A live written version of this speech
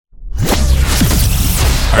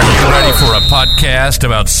Ready for a podcast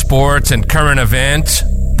about sports and current events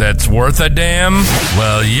that's worth a damn?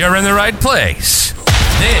 Well, you're in the right place.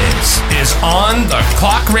 This is On the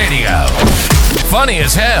Clock Radio. Funny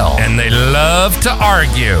as hell, and they love to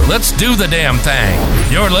argue. Let's do the damn thing.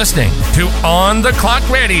 You're listening to On the Clock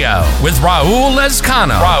Radio with Raul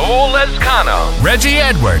Lezcano, Reggie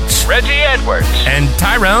Edwards, and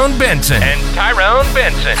Tyrone Benson.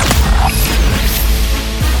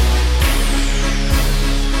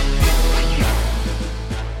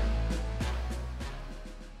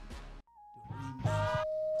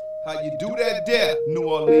 How you do that there? New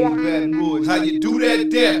Orleans, Baton Rouge. How you do that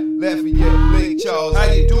there? Lafayette, Lake Charles. How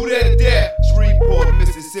you do that there? Shreveport,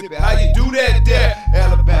 Mississippi. How you do that there?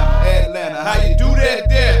 Alabama, Atlanta. How you do that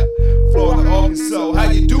there? Florida, Arkansas.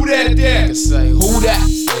 How you do that there? Can say who that?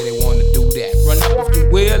 Say they wanna do that. Run up off the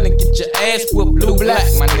wheel and get your ass whipped blue black.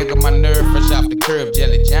 My nigga, my nerve fresh off the curve.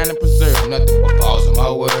 Jelly, Johnny preserve. Nothing but balls in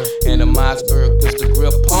my word. And a Mossberg pistol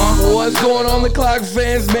grip pump. What's going on, the Clock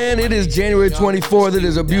fans, man? It is January 24th. It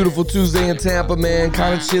is a beautiful Tuesday in Tampa, man.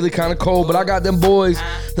 Kind of chilly, kind of cold, but I got them boys.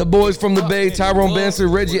 The boys from the Bay. Tyrone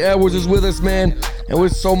Benson, Reggie Edwards is with us, man. And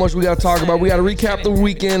there's so much we got to talk about. We got to recap the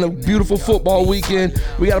weekend, a beautiful football weekend.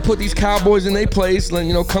 We got to put these Cowboys in their place. And,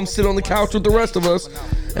 you know, come sit on the couch with the rest of us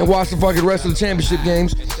and watch the fucking rest of the championship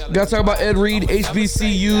games. We got to talk about Ed Reed,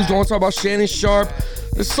 HBCUs. Don't want to talk about Shannon Sharp.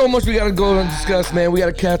 There's so much we got to go and discuss, man. We got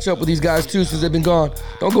to catch up with these guys, too, since they've been gone.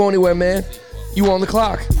 Don't go anywhere, man. You on the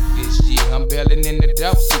clock. This year I'm belling in the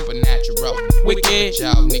dope, supernatural. Wicked,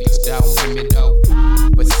 y'all niggas don't give me dope.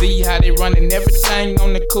 But see how they running everything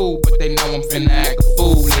on the cool, but they know I'm finna act a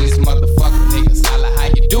fool in this motherfucker. Niggas holla how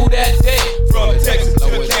you do that day. From Texas to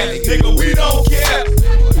Kansas, nigga, we don't care.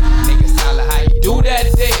 Niggas holla how you do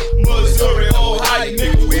that day. Missouri, Ohio,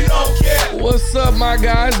 nigga, we don't care. What's up, my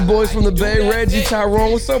guys? Boys from the Bay, Reggie,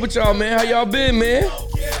 Tyrone. What's up with y'all, man? How y'all been, man?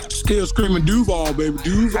 Still screaming Duval, baby.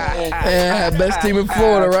 Duval. Yeah, best team in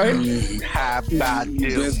Florida, right? How about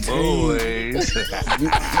them boys?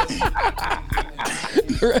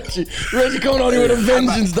 Reggie coming on here with a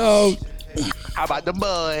vengeance, dog. How about the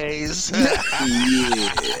boys? Yeah.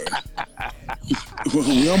 Well,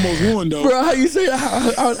 we almost won, though. Bro, how you say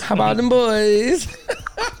that? How about them boys?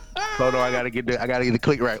 Hold on, I gotta get the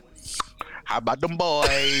click right. How about them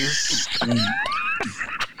boys?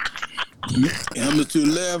 Helmet to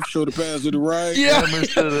the left, shoulder pass to the right. Yeah.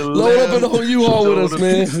 To the Load up in the whole U-Haul with us,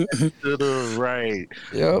 man. To the right.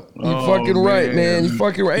 Yep. You fucking right, man. You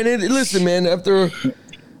fucking right. And listen, man, after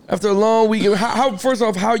a long weekend, how first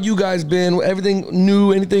off, how you guys been? Anything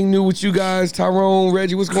new with you guys? Tyrone,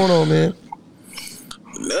 Reggie, what's going on, man?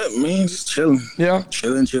 Man, just chilling. Yeah?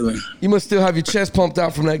 Chilling. You must still have your chest pumped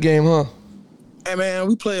out from that game, huh? Hey, man,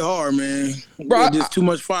 we play hard, man. Bro, just too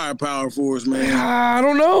much firepower for us, man. I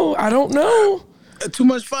don't know. Too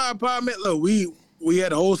much firepower, man. Look, we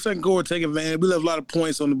had the whole second quarter take advantage. We left a lot of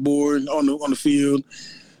points on the board, on the field.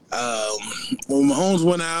 When Mahomes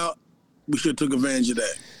went out, we should have took advantage of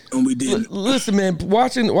that, and we didn't. Listen, man,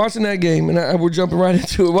 watching that game, and we're jumping right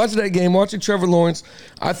into it. Watching that game, watching Trevor Lawrence,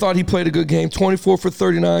 I thought he played a good game. 24 for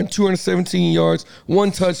 39, 217 yards,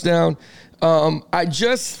 1 touchdown. I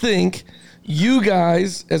just think you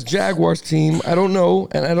guys, as Jaguars team, I don't know,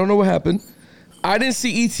 and I don't know what happened. I didn't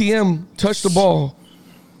see ETM touch the ball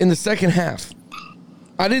in the second half.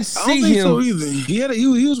 I didn't see him. I don't think so either.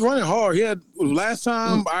 He was running hard. Last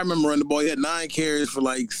time I remember running the ball, he had 9 carries for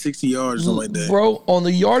like 60 yards or something like that. Bro, on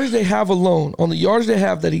the yardage they have alone, on the yardage they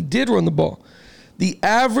have that he did run the ball, the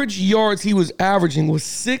average yards he was averaging was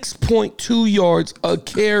 6.2 yards a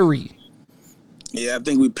carry. Yeah, I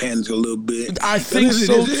think we panicked a little bit. I think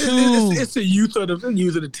so too. It's the youth of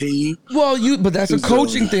the team. Well, but that's a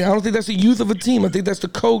coaching thing. I don't think that's the youth of a team. I think that's the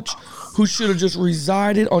coach who should have just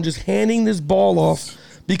resided on just handing this ball off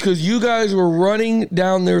because you guys were running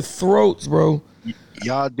down their throats, bro.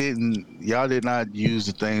 Y'all did not use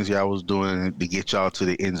the things y'all was doing to get y'all to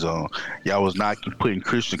the end zone. Y'all was not putting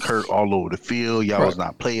Christian Kirk all over the field. Y'all was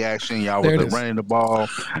not play action. Y'all wasn't running the ball.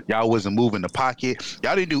 Y'all wasn't moving the pocket.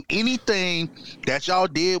 Y'all didn't do anything that y'all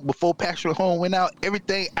did before Patrick Mahomes went out.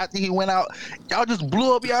 Everything after he went out, y'all just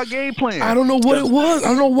blew up y'all game plan. I don't know what it was. I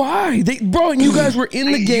don't know why. And you guys were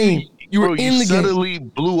in the game. You suddenly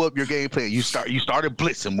blew up your game plan. You started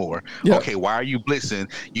blitzing more. Yep. Okay, why are you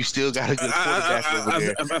blitzing? You still got a good quarterback over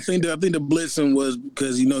there. I think the blitzing was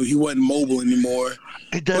because he wasn't mobile anymore.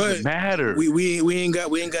 It doesn't matter. We ain't got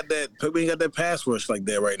that pass rush like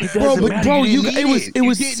that right now. It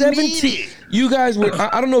was 17. You guys were.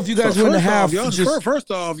 I don't know if you guys were in the half.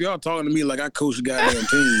 First off, y'all talking to me like I coached a goddamn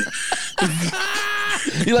team.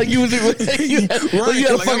 You like you was you had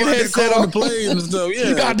a fucking headset on. The plays and stuff.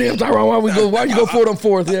 Yeah. Goddamn, Tyrone, why you go for it on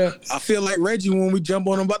fourth? Yeah. I feel like Reggie when we jump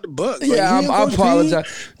on him about the Bucks. Yeah, like, I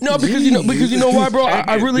apologize. No, because you know why, bro?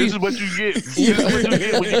 I really. This is what you get. This is what you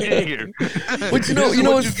get when you get here. But you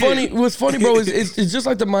know what's funny? What's funny, bro, is it's just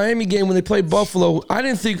like the Miami game when they played Buffalo. I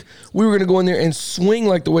didn't think we were gonna go in there and swing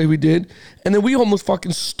like the way we did, and then we almost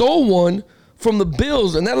fucking stole one from the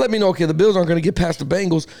Bills, and that let me know, okay, the Bills aren't going to get past the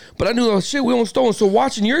Bengals. But I knew, oh, shit, we almost stole one. So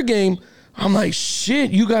watching your game, I'm like,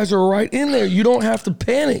 shit, you guys are right in there. You don't have to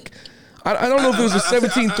panic. I don't know if it was a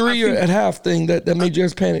 17-3 or at half thing that made you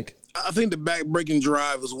guys panic. I think the back-breaking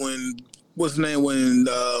drive was when, when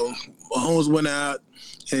Mahomes went out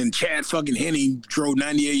and Chad fucking Henne drove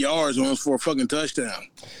 98 yards on us for a fucking touchdown.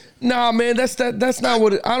 Nah, man, that's not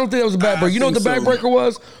what it, I don't think that was a bad break. You know what the backbreaker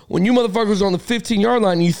was? When you motherfuckers was on the 15-yard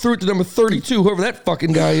line and you threw it to number 32, whoever that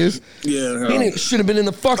fucking guy is. Yeah. He should have been in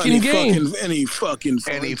the fucking game.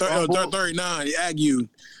 39, Agnew.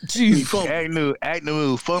 Jeez.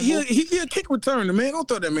 Agnew fumble. He a kick returner, man. Don't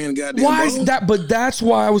throw that man goddamn Why ball. is that? But that's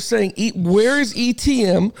why I was saying, where is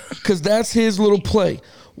ETM? Because that's his little play.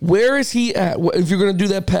 Where is he at? If you're going to do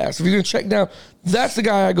that pass, if you're going to check down, that's the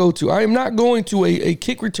guy I go to. I am not going to a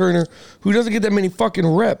kick returner who doesn't get that many fucking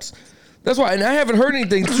reps. That's why, and I haven't heard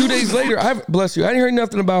anything 2 days later. Bless you. I didn't hear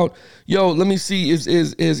nothing about, yo, let me see, is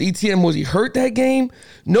ETM, was he hurt that game?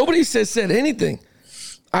 Nobody said anything.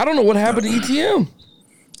 I don't know what happened to ETM.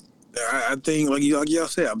 I think, like y'all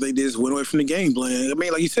said, I think they just went away from the game plan. I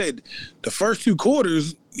mean, like you said, the first 2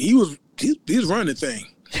 quarters, he was running the thing.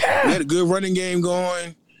 Yeah. He had a good running game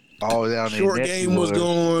going. All down there. Short game was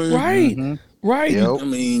going. Right. Mm-hmm. Right. Yep. I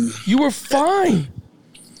mean, you were fine.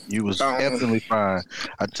 You was definitely fine.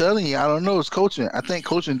 I'm telling you, I don't know. It's coaching. I think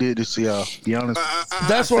coaching did this to y'all. Be honest.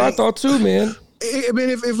 That's what I thought too, man. I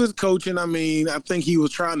mean, if it's coaching, I mean, I think he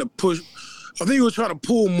was trying to push. I think he was trying to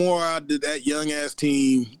pull more out of that young ass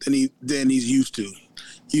team than he's used to.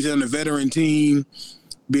 He's on a veteran team,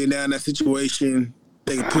 being down in that situation.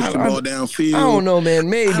 They can push the ball downfield. I don't know, man.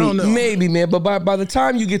 Maybe, man. But by the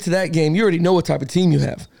time you get to that game, you already know what type of team you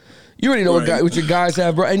have. You already know what your guys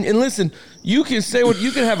have, bro. And listen, you can say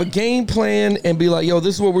you can have a game plan and be like, yo,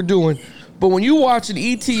 this is what we're doing. But when you watch an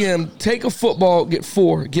ETM take a football, get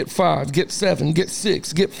 4, get 5, get 7, get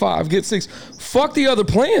 6, get 5, get 6, fuck the other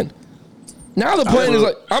plan. Now the plan is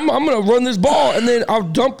like, I'm going to run this ball, and then I'll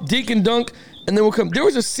dink and dunk, and then we'll come. There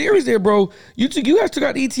was a series there, bro. You guys took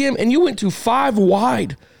out ETM, and you went to 5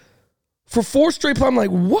 wide for 4 straight plays. I'm like,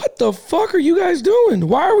 what the fuck are you guys doing?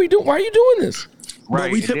 Why are you doing this? Right.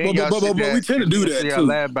 But we tend to do that too.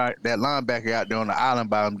 That linebacker out there on the island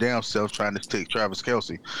by him damn self trying to take Travis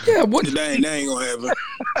Kelce. Yeah, what? That ain't gonna happen.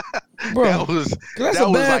 Bro, that's a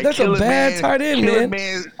bad tight end, man.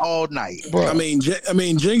 Man all night. Bro. I mean,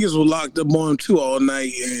 Jenkins was locked up on him too all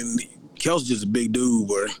night, and Kelce's just a big dude,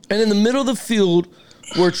 bro. And in the middle of the field,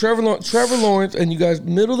 where Trevor Lawrence and you guys,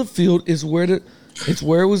 middle of the field is where it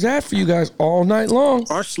was at for you guys all night long.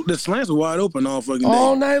 The slants were wide open all fucking day.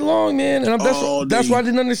 All night long, man. And that's why I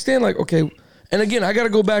didn't understand. Like, okay, and again, I got to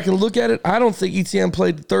go back and look at it. I don't think ETM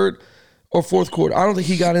played the 3rd or 4th quarter. I don't think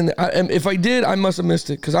he got in there. And if I did, I must have missed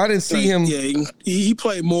it because I didn't see him. Yeah, he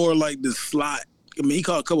played more like the slot. I mean, he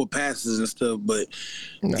caught a couple passes and stuff, but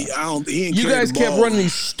no. You guys kept running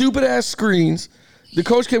these stupid ass screens. The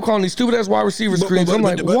coach kept calling these stupid ass wide receiver screens. I'm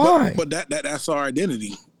like, why? But that's our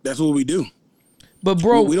identity. That's what we do. But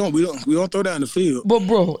bro, we don't throw down the field. But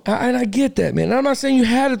bro, and I get that, man. And I'm not saying you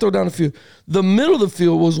had to throw down the field. The middle of the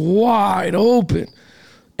field was wide open.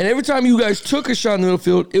 And every time you guys took a shot in the middle of the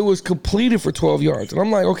field, it was completed for 12 yards. And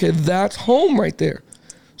I'm like, okay, that's home right there.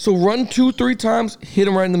 So run 2-3 times, hit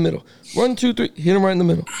him right in the middle. Run 2-3, hit him right in the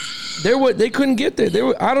middle. They couldn't get there.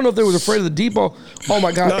 I don't know if they was afraid of the deep ball. Oh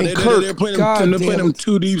my God! No, they're playing them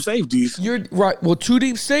 2 deep safeties. You're right. Well, 2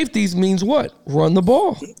 deep safeties means what? Run the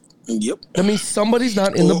ball. Yep. That means somebody's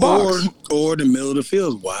not in the box. Or the middle of the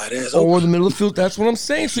field, wide ass open. Or the middle of the field. That's what I'm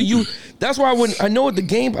saying. So that's why I know what the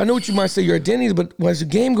game. I know what you might say your identity, but as the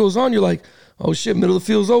game goes on, you're like, oh shit, middle of the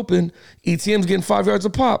field's open. ETM's getting 5 yards a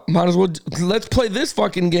pop. Might as well let's play this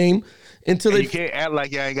fucking game until you can't act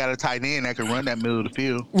like y'all ain't got a tight end that can run that middle of the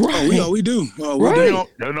field. Right. Oh, we do. Oh, we right.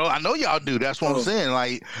 do. No, I know y'all do. That's what I'm saying.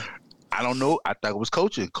 Like, I don't know. I thought it was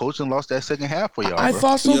coaching. Coaching lost that second half for y'all. I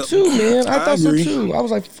thought so too, man. I thought so too. I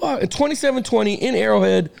was like, fuck. 27-20 in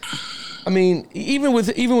Arrowhead. I mean, even with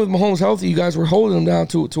Mahomes healthy, you guys were holding him down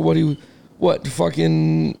to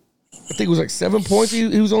fucking, I think it was like 7 points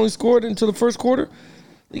he was only scored into the first quarter.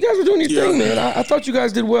 You guys were doing your thing, man. I thought you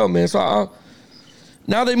guys did well, man. So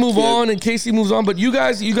now they move on and Casey moves on. But you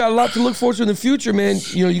got a lot to look forward to in the future, man.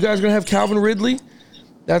 You know, you guys are going to have Calvin Ridley.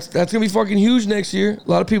 That's gonna be fucking huge next year. A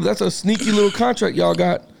lot of people. That's a sneaky little contract y'all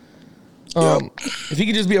got. If he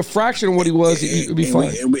could just be a fraction of what he was, he'd be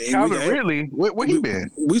fine. Calvin Ridley, where he been?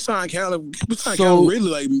 We signed Calvin. Calvin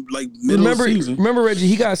Ridley like middle of the season. Remember, Reggie?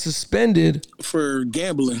 He got suspended for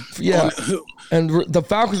gambling. Yeah, and the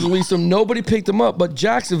Falcons released him. Nobody picked him up, but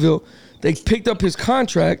Jacksonville, they picked up his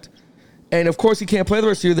contract, and of course he can't play the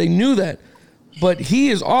rest of the year. They knew that, but he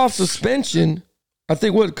is off suspension. I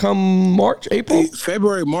think come March, April,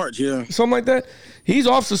 February, March, yeah, something like that. He's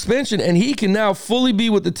off suspension, and he can now fully be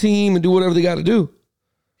with the team and do whatever they got to do.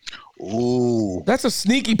 Ooh, that's a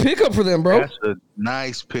sneaky pickup for them, bro. That's a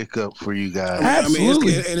nice pickup for you guys.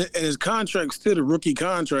 Absolutely. I mean, and his contract's still a rookie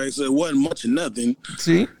contract, so it wasn't much of nothing.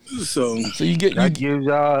 See, so you get that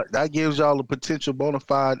gives y'all a potential bona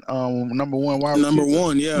fide number one wide receiver. Number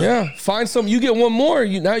one, yeah. Find some. You get one more.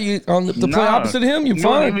 You on the play opposite of him. You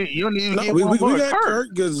fine. You don't even get we one more. We got Kirk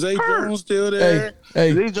because Zay Jones still there.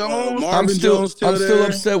 Hey, Zay Jones, I'm still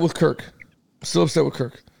upset with Kirk. Still upset with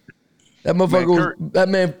Kirk. That motherfucker, that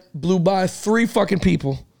man blew by 3 fucking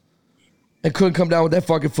people and couldn't come down with that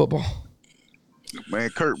fucking football. Man,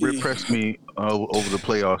 Kirk impressed me over the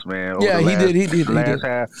playoffs, man. He did.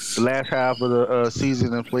 The last half of the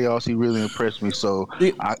season and playoffs, he really impressed me. So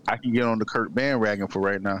I can get on the Kirk bandwagon for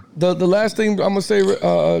right now. The last thing I'm gonna say,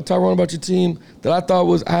 Tyrone, about your team that I thought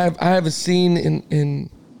was I haven't seen in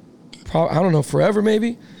probably, I don't know, forever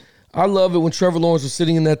maybe. I love it when Trevor Lawrence was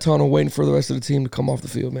sitting in that tunnel waiting for the rest of the team to come off the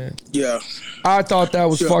field, man. Yeah. I thought that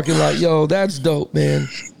was fucking like, yo, that's dope, man.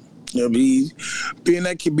 Yeah, being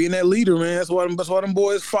that leader, man. That's why them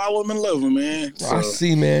boys follow him and love him, man. So. I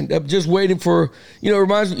see, man. Just waiting for, it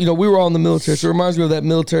reminds me, we were all in the military, so it reminds me of that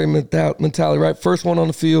military mentality, right? First one on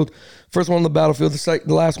the field, first one on the battlefield,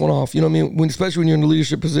 the last one off. You know what I mean? Especially when you're in the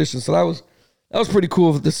leadership position. So that was pretty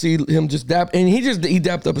cool to see him just dap. And he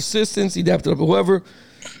dapped up assistants, he dapped up whoever,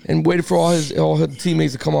 and waited for all his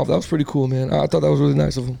teammates to come off. That was pretty cool, man. I thought that was really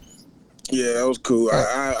nice of him. Yeah, that was cool.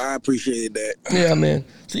 I appreciated that. Yeah, man.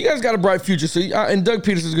 So you guys got a bright future. So and Doug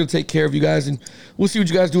Peterson's going to take care of you guys, and we'll see what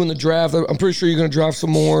you guys do in the draft. I'm pretty sure you're going to draft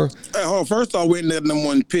some more. First off, we're in that number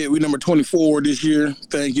 1 pick. We number 24 this year.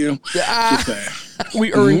 Thank you.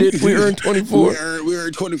 We earned it. We earned 24. We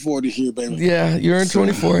earned 24 this year, baby. Yeah, you earned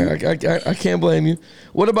 24. I can't blame you.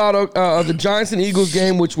 What about the Giants and Eagles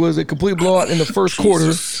game, which was a complete blowout in the first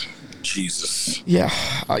quarter? Jesus. Yeah,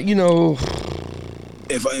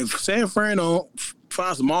 If San Fran don't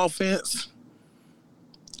find some offense,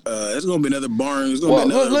 it's gonna be another barn. It's gonna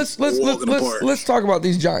be another let's talk about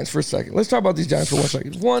these Giants for a second. Let's talk about these Giants for 1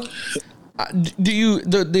 second. One,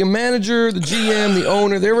 the manager, the GM, the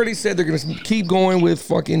owner, they already said they're gonna keep going with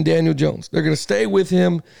fucking Daniel Jones. They're gonna stay with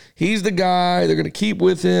him. He's the guy. They're gonna keep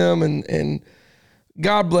with him, and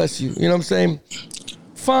God bless you. You know what I'm saying?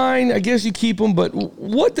 Fine, I guess you keep him, but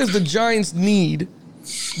what does the Giants need?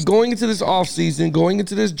 Going into this offseason, going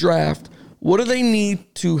into this draft, what do they need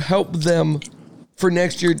to help them for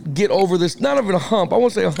next year get over this? Not even a hump. I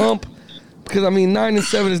won't say a hump because,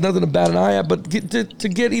 9-7 is nothing to bat an eye at, but to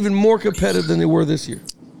get even more competitive than they were this year.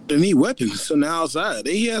 They need weapons on the outside.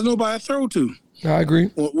 He has nobody to throw to. I agree.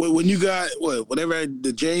 When you got, whatever,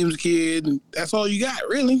 the James kid, that's all you got,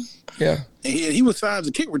 really. Yeah. And he was signed as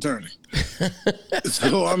a kick returner.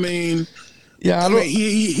 So, yeah,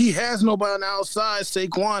 he has nobody on the outside.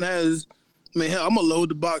 Saquon has. Hell, I'm gonna load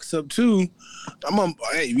the box up too.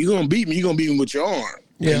 If you're gonna beat me, you're gonna beat me with your arm.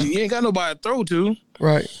 Yeah, you ain't got nobody to throw to.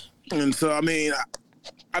 Right. And so I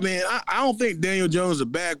don't think Daniel Jones is a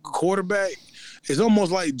bad quarterback. It's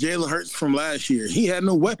almost like Jalen Hurts from last year. He had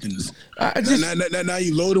no weapons. Now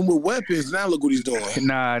you load him with weapons. Now look what he's doing.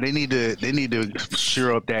 Nah, they need to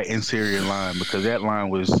shore up that interior line because that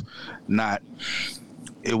line was not.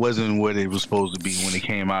 It wasn't what it was supposed to be when it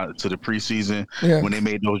came out to the preseason. Yeah. When they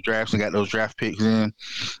made those drafts and got those draft picks in,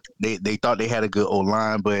 they thought they had a good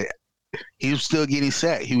O-line, but he was still getting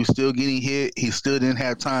sacked. He was still getting hit. He still didn't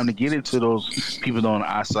have time to get into those people on the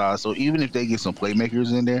outside. So even if they get some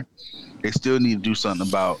playmakers in there, they still need to do something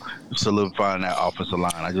about solidifying that offensive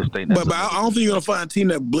line. I just think that's. But I don't think you're gonna find a team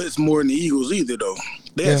that blitz more than the Eagles either, though.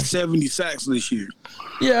 They had 70 sacks this year.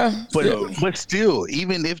 Yeah, but still,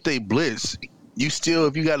 even if they blitz.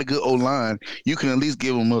 If you got a good O-line, you can at least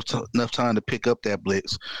give them enough time to pick up that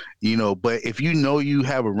blitz, But if you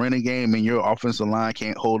have a running game and your offensive line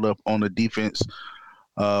can't hold up on the defense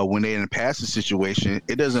when they're in a passing situation,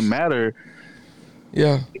 it doesn't matter.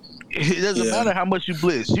 Yeah. It doesn't matter how much you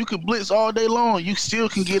blitz. You can blitz all day long. You still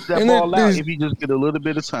can get that And ball out if you just get a little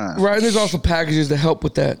bit of time. Right, and there's also packages to help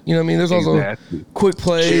with that. You know what I mean? There's also quick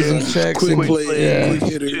plays and checks. Quick and plays,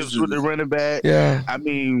 quick hitters with the running back. Yeah. I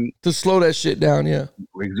mean, to slow that shit down, yeah.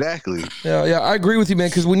 Exactly. Yeah, I agree with you, man,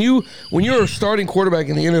 because when you're a starting quarterback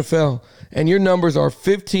in the NFL and your numbers are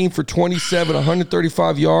 15 for 27,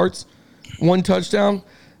 135 yards, 1 touchdown,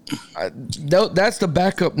 that's the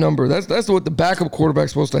backup number. That's what the backup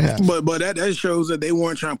quarterback's supposed to have. But that shows that they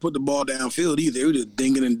weren't trying to put the ball downfield either. They were just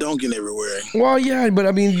dinking and dunking everywhere. Well, yeah, but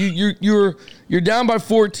I mean, you're down by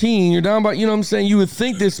 14. You're down by, you know what I'm saying? You would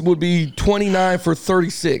think this would be 29 for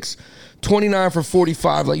 36, 29 for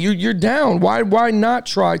 45. Like you're down. Why not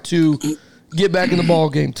try to get back in the ball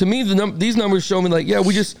game? To me, these numbers show me like, yeah,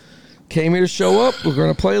 we just came here to show up. We're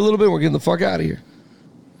gonna play a little bit. We're getting the fuck out of here.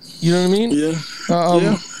 You know what I mean?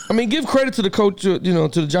 Yeah. I mean, give credit to the coach, to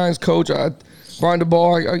the Giants coach, Brian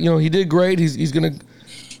DeBall. He did great. He's going to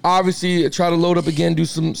obviously try to load up again, do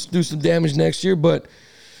some damage next year. But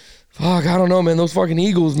fuck, I don't know, man. Those fucking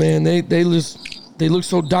Eagles, man, they look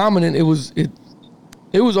so dominant. It was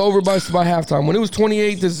over by halftime. When it was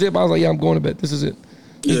 28-0, I was like, yeah, I'm going to bed. This is it.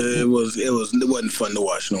 Yeah, it wasn't fun to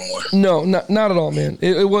watch no more. No, not at all, man.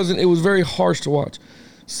 It wasn't. It was very harsh to watch.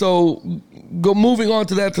 So, moving on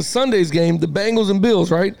to the Sunday's game, the Bengals and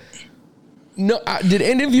Bills, right? No, did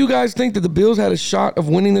any of you guys think that the Bills had a shot of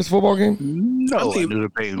winning this football game? No, I knew the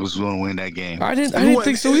Bengals was going to win that game. I didn't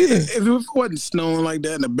think so either. If it wasn't snowing like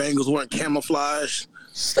that and the Bengals weren't camouflaged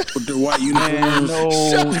with their white uniforms,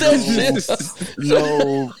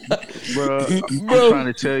 no, bro. I'm trying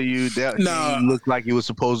to tell you that game looked like it was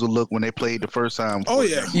supposed to look when they played the first time. Oh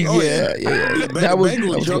yeah. That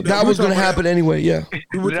was going to happen anyway. Yeah,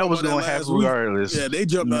 that was going to happen regardless. Yeah, they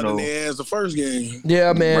jumped out in their ass the first game.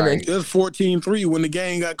 Yeah, man. Right. It was 14-3 when the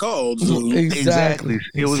game got called. So. Exactly.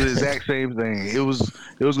 It was the exact same thing. It was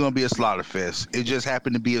going to be a slaughter fest. It just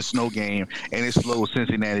happened to be a snow game, and it slowed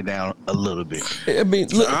Cincinnati down a little bit. I mean,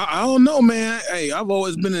 look, I don't know, man. Hey, I've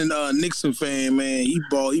always been a Nixon fan, man. He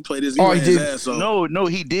played his ass off. No,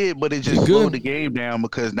 he did, but it just slowed the game down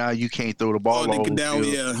because now you can't throw the ball over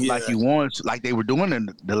like you want, like they were doing in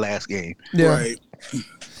the last game. Yeah. Right.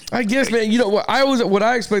 I guess, man. You know what? What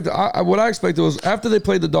I expected was after they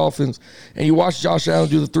played the Dolphins, and you watched Josh Allen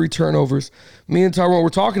do the 3 turnovers. Me and Tyrone were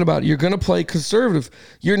talking about it. You're going to play conservative.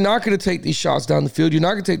 You're not going to take these shots down the field. You're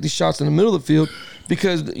not going to take these shots in the middle of the field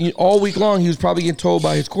because all week long he was probably getting told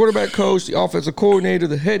by his quarterback coach, the offensive coordinator,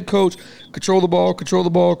 the head coach, control the ball, control the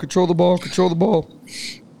ball, control the ball, control the ball.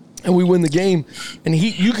 And we win the game. And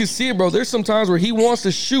you can see it, bro. There's some times where he wants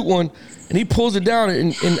to shoot one, and he pulls it down,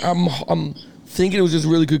 and I'm thinking it was just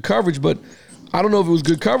really good coverage, but I don't know if it was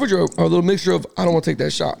good coverage or a little mixture of I don't want to take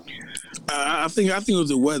that shot. I think it was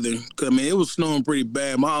the weather. Cause I mean, it was snowing pretty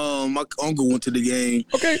bad. My uncle went to the game.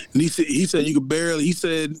 Okay, and he said you could barely. He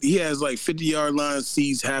said he has like 50-yard line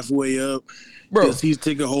seats halfway up. Bro, he's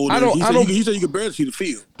taking a hold. He said you could barely see the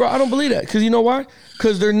field. Bro, I don't believe that because you know why?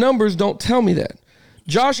 Because their numbers don't tell me that.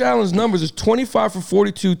 Josh Allen's numbers is 25 for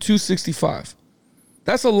 42, 265.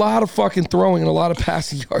 That's a lot of fucking throwing and a lot of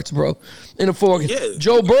passing yards, bro, in a football game. Yeah.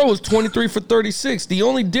 Joe Burrow was 23 for 36. The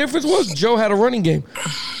only difference was Joe had a running game.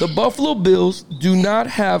 The Buffalo Bills do not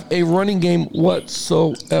have a running game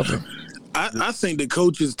whatsoever. I think the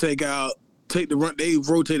coaches they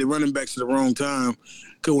rotated running backs at the wrong time.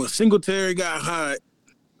 Because when Singletary got hot,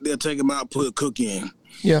 they'll take him out, put Cook in.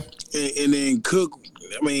 Yeah. And then Cook,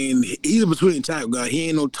 I mean, he's a between tackle guy. He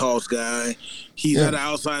ain't no toss guy. He's not an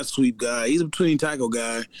outside sweep guy. He's a between tackle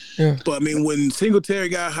guy. Yeah. But I mean, when Singletary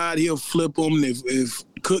got hot, he'll flip him. If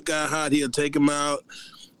Cook got hot, he'll take him out.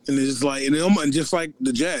 And it's just like, and just like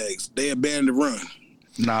the Jags, they abandoned the run.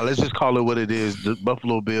 Nah, let's just call it what it is. The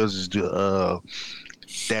Buffalo Bills is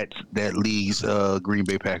that league's Green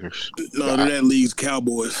Bay Packers. No, that league's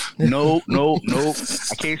Cowboys. No.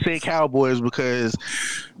 I can't say Cowboys because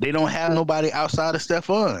they don't have nobody outside of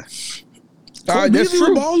Stephon. That's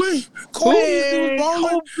true.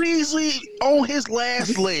 Cole Beasley on his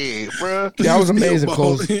last leg, bro. That was amazing,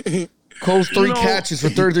 Cole. Cole's 3 catches for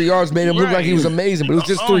 33 yards made him look like he was amazing, but it was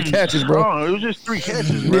just 3 catches, bro. It was just 3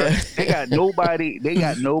 catches, bro. They got nobody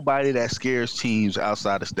that scares teams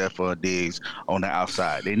outside of Stephon Diggs on the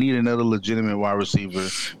outside. They need another legitimate wide receiver,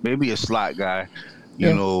 maybe a slot guy,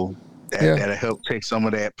 that'll help take some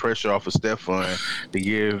of that pressure off of Stephon to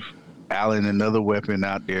give Allen another weapon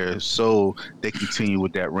out there so they continue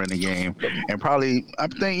with that running game. And probably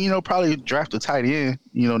draft a tight end.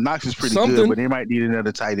 Knox is pretty good, but they might need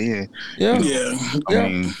another tight end. Yeah. I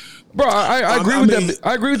mean, bro, I agree with that.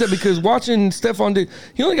 I agree with that because watching Stephon Diggs,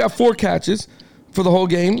 he only got 4 catches, for the whole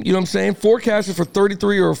game. You know what I'm saying? 4 catches for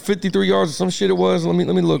 33 or 53 yards or some shit it was. Let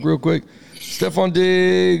me look real quick. Stephon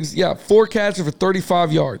Diggs, 4 catches for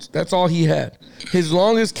 35 yards. That's all he had. His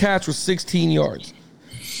longest catch was 16 yards.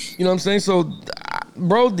 You know what I'm saying? So,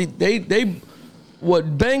 bro, they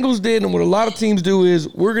what Bengals did and what a lot of teams do is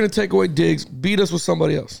we're going to take away Diggs, beat us with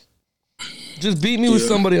somebody else. Just beat me with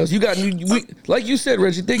somebody else. Like you said,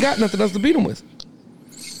 Reggie, they got nothing else to beat them with.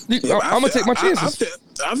 I'm going to take my chances.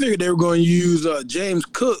 I figured they were going to use James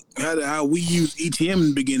Cook, how we used ETM in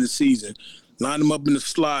the beginning of the season. Line him up in the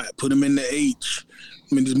slot, put him in the H.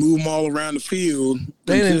 I mean, just move him all around the field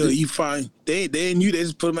until he find. They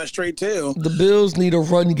just put him at straight tail. The Bills need a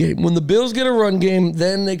run game. When the Bills get a run game,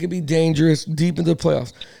 then they could be dangerous deep into the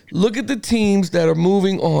playoffs. Look at the teams that are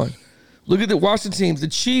moving on. Watch the teams. The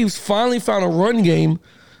Chiefs finally found a run game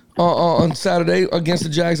on Saturday against the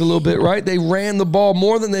Jags a little bit, right? They ran the ball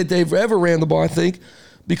more than they've ever ran the ball, I think,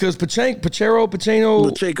 because Pacheco. But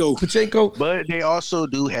they also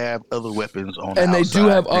do have other weapons on the outside. And they do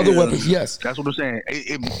have other weapons, yes. That's what I'm saying.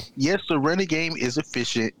 Yes, the running game is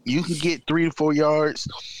efficient. You can get 3 to 4 yards.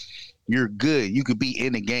 You're good. You could be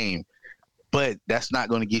in the game. But that's not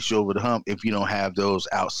going to get you over the hump if you don't have those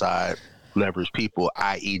outside leverage people,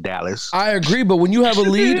 i.e. Dallas. I agree, but when you have a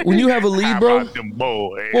lead, bro.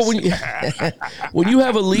 Well, when you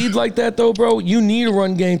have a lead like that, though, bro, you need a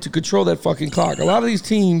run game to control that fucking clock. A lot of these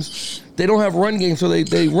teams, they don't have run game, so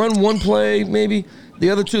they run one play, maybe. The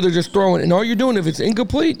other two, they're just throwing. And all you're doing, if it's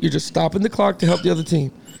incomplete, you're just stopping the clock to help the other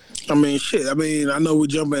team. I mean, shit. I mean, I know we're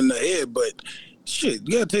jumping in the head, but shit,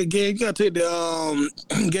 you gotta take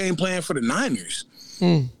the game plan for the Niners.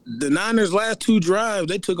 The Niners' last 2 drives,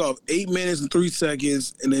 they took off 8 minutes and 3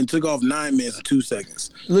 seconds, and then took off 9 minutes and 2 seconds.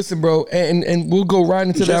 Listen, bro, and we'll go right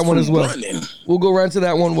into that one as well. We'll go right into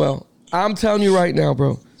that one. Well, I'm telling you right now,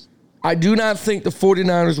 bro, I do not think the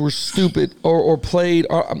 49ers were stupid or played.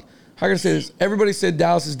 How can I say this? Everybody said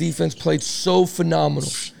Dallas' defense played so phenomenal,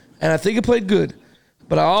 and I think it played good.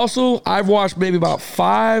 But I've watched maybe about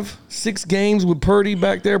 5-6 games with Purdy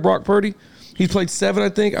back there, Brock Purdy. He's played 7, I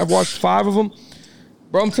think. I've watched 5 of them.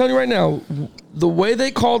 Bro, I'm telling you right now, the way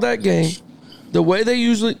they called that game, the way they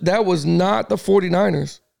that was not the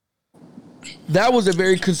 49ers. That was a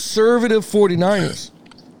very conservative 49ers.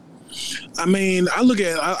 I mean,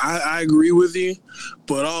 I agree with you,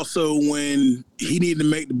 but also when he needed to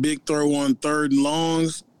make the big throw on 3rd and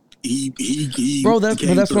longs, Bro, that's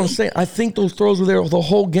what I'm saying. I think those throws were there the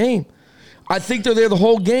whole game. I think they're there the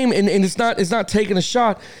whole game, and it's not taking a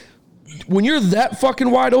shot. When you're that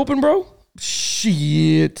fucking wide open, bro,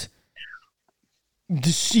 shit.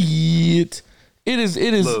 It is.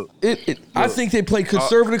 Look, I think they played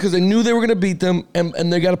conservative because they knew they were going to beat them,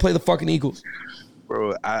 and they got to play the fucking Eagles.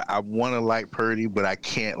 Bro, I want to like Purdy, but I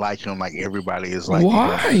can't like him like everybody is like.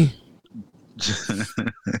 Why?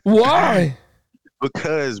 Why?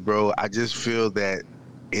 Because, bro, I just feel that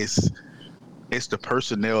it's the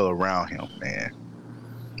personnel around him, man.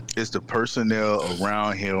 It's the personnel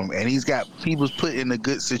around him, and he was put in a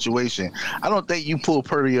good situation. I don't think you pull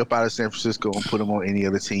Purdy up out of San Francisco and put him on any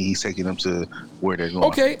other team. He's taking them to where they're going.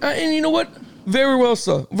 Okay, and you know what? Very well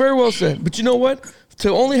said. Very well said. But you know what?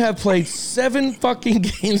 To only have played 7 fucking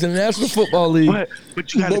games in the National Football League.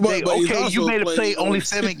 But you got to think, okay, you made it play only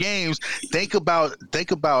 7 games. Think about the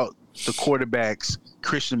quarterbacks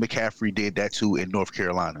Christian McCaffrey did that to in North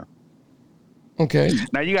Carolina. Okay.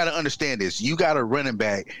 Now you got to understand this. You got a running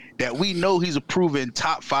back that we know he's a proven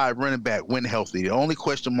top 5 running back when healthy. The only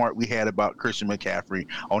question mark we had about Christian McCaffrey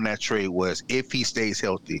on that trade was if he stays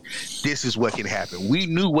healthy, this is what can happen. We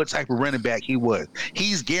knew what type of running back he was.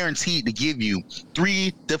 He's guaranteed to give you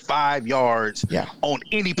 3 to 5 yards on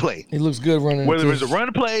any play. He looks good running. Whether it's a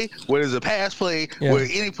run play, whether it's a pass play, whether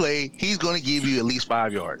any play, he's going to give you at least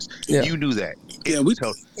 5 yards. Yeah. You knew that. We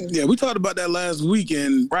talked about that last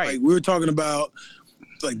weekend. Right. Like, we were talking about,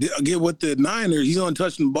 like, again, with the Niners, he's only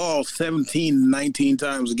touching the ball 17, 19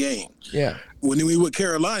 times a game. Yeah. When he was with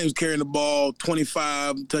Carolina, he was carrying the ball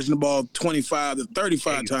 25, touching the ball 25 to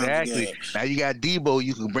 35 times a game. Now you got Debo,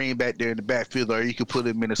 you can bring him back there in the backfield, or you can put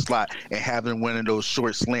him in a slot and have him running those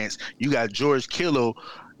short slants. You got George Kittle,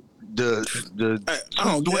 the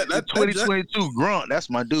 2022 grunt. That's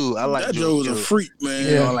my dude. I like that. Joe's a freak, man.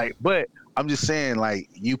 You know, but I'm just saying, like,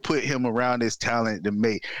 you put him around this talent to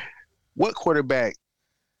make what quarterback,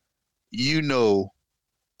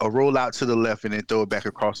 a roll out to the left and then throw it back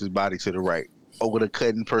across his body to the right. over the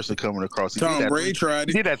cutting person coming across. Tom Brady tried it.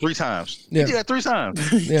 He did that 3 times. Yeah. He did that 3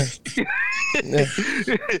 times. Yeah.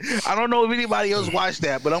 I don't know if anybody else watched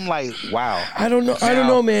that, but I'm like, wow. I don't know. I don't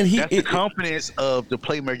know, man. That's the confidence of the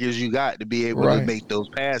playmakers you got to be able to make those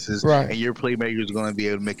passes, and your playmakers are going to be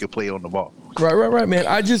able to make a play on the ball. Right, man.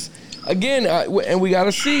 I just, again, and we got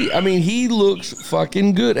to see. I mean, he looks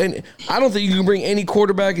fucking good. And I don't think you can bring any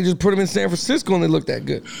quarterback and just put him in San Francisco and they look that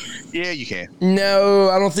good. Yeah, you can. No,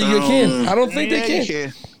 I don't think you can. I don't think they can. You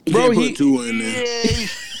can. Bro, he put 2 in there.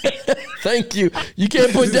 Thank you. You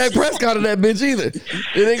can't put Dak Prescott in that bitch either.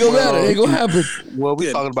 It ain't gonna matter. It ain't gonna happen. Well,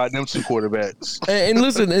 we're talking about them 2 quarterbacks. And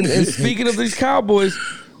listen, and speaking of these Cowboys,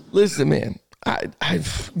 listen, man.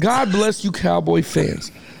 God bless you, Cowboy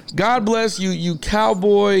fans. God bless you,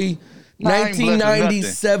 Cowboy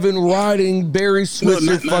 1997 riding Barry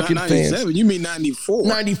Switzer fucking fans. You mean 94?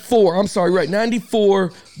 94. I'm sorry, right.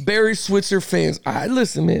 94 Barry Switzer fans.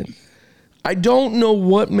 Listen, man. I don't know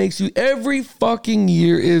what makes you. Every fucking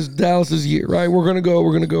year is Dallas's year, right? We're gonna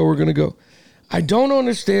go. I don't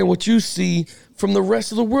understand what you see from the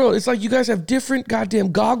rest of the world. It's like you guys have different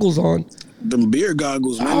goddamn goggles on. Them beer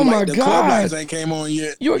goggles, man. Oh my the God. Club lights ain't came on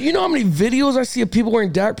yet. You know how many videos I see of people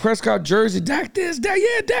wearing Dak Prescott jersey? Dak this, Dak,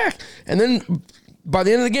 yeah, Dak. And then by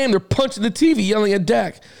the end of the game, they're punching the TV, yelling at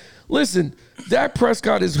Dak. Listen, Dak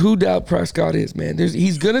Prescott is who Dak Prescott is, man.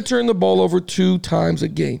 He's going to turn the ball over 2 times a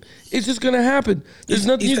game. It's just going to happen. There's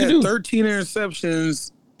nothing you can do. He's had 13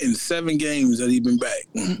 interceptions in 7 games that he's been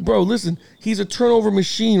back. Bro, listen, he's a turnover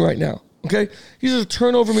machine right now, okay? He's a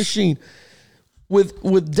turnover machine.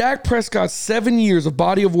 With Dak Prescott's 7 years of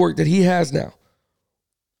body of work that he has now,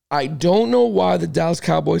 I don't know why the Dallas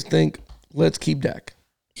Cowboys think, let's keep Dak.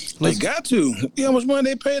 They got to. You know how much money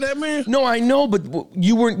they pay that man? No, I know, but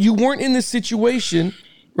you weren't in this situation,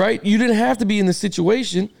 right? You didn't have to be in this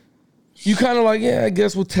situation. You kind of like, yeah, I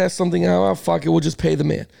guess we'll test something out. Oh, fuck it, we'll just pay the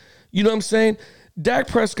man. You know what I'm saying? Dak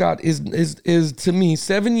Prescott is to me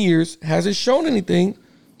 7 years, hasn't shown anything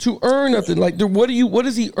to earn nothing. Like, what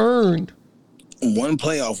has he earned? 1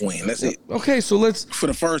 playoff win. That's it. Okay, so let's for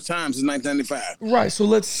the first time since 1995. Right, so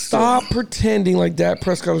let's stop pretending like Dak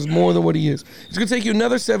Prescott is more than what he is. It's gonna take you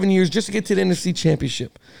another 7 years just to get to the NFC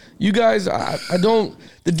Championship. You guys, I don't.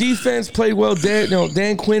 The defense played well,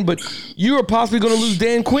 Dan Quinn, but you are possibly gonna lose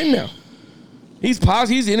Dan Quinn now. He's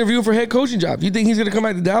interviewing for head coaching job. You think he's gonna come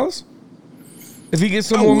back to Dallas if he gets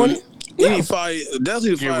some more money? He fired. That's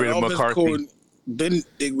who fired offensive coordinator. Didn't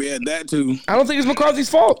think we had that too. I don't think it's McCarthy's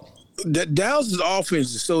fault. Dallas's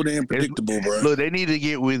offense is so damn predictable, bro. Look, they need to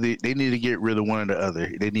get rid of. They need to get rid of one or the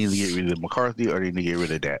other. They need to get rid of McCarthy or they need to get rid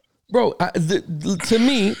of that. Bro, to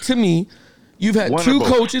me, you've had 2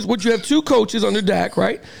 coaches. You have 2 coaches under Dak,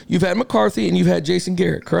 right? You've had McCarthy and you've had Jason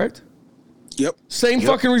Garrett, correct? Yep. Same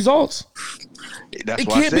fucking results. That's it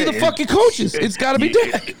can't be the fucking coaches. It's got to be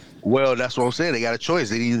Dak. Well, that's what I'm saying. They got a choice.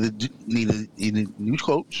 They either need a new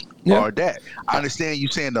coach or Dak. I understand you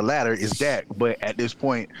saying the latter is Dak, but at this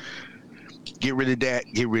point, get rid of Dak,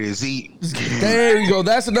 get rid of Zeke. There you go.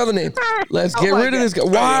 That's another name. Let's get rid of this guy.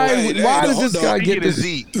 Why does this guy get this?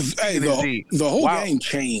 Zeke? Hey, the whole game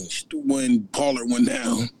changed when Pollard went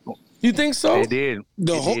down. You think so? It did.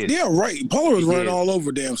 Yeah, right. Pollard was running all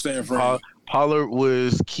over damn San Fran. Pollard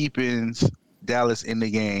was keeping Dallas in the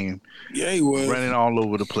game. Yeah, he was running all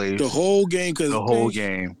over the place the whole game.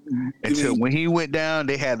 Until when he went down,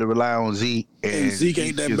 they had to rely on Zeke, and Zeke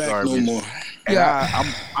ain't that back garbage. no more. And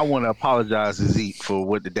I want to apologize to Zeke for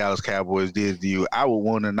what the Dallas Cowboys did to you. I would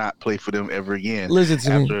want to not play for them ever again. Listen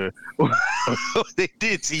to me. What they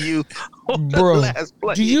did to you, bro. Last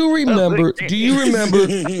play. Do you remember? Do you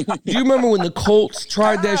remember when the Colts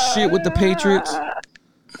tried that shit with the Patriots?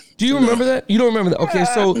 Do you remember that? You don't remember that? Okay,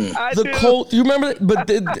 so the Colts, you remember that? But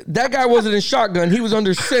that guy wasn't in shotgun. He was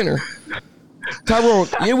under center. Tyrone,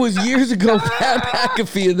 it was years ago, Pat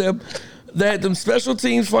McAfee and them, that them special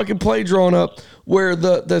teams fucking play drawn up where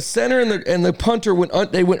the center and the punter went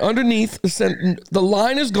underneath the center. The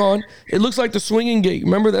line is gone. It looks like the swinging gate.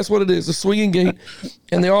 Remember, that's what it is, the swinging gate.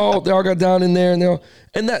 And they all got down in there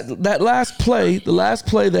and that last play, the last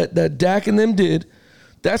play that Dak and them did,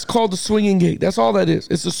 that's called the swinging gate. That's all that is.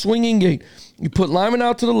 It's a swinging gate. You put linemen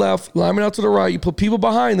out to the left, linemen out to the right. You put people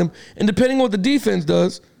behind them, and depending on what the defense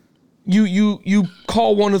does, you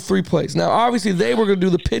call 1 of 3 plays. Now, obviously, they were going to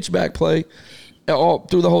do the pitch back play all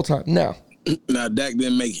through the whole time. Now, Dak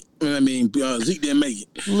didn't make it. Zeke didn't make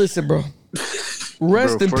it. Listen, bro.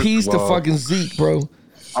 Rest in peace to fucking Zeke, bro.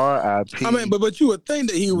 R.I.P. I mean, but you would think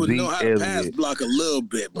that he would Zeke know how to pass Elliott. block a little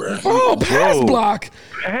bit, bro. Oh, pass Bro. block.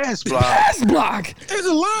 Pass block. Pass block. He's a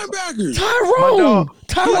linebacker. Tyrone. He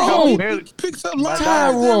Tyrone. picks up linebackers every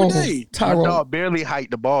Tyrone. day. My Tyrone. dog barely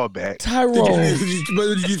hiked the ball back. Tyrone.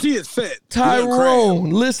 But did you see it set? Tyrone.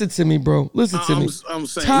 Listen to me, bro. Listen to me. I'm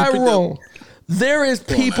saying Tyrone. There is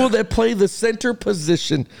people that play the center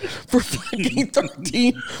position for fucking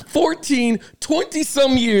 13, 14,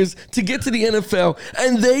 20-some years to get to the NFL,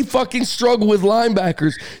 and they fucking struggle with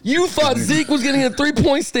linebackers. You thought Zeke was getting a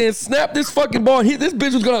three-point stand, snap this fucking ball, and this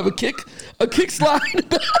bitch was going to have a kick slide.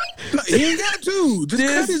 No, he ain't got to. Just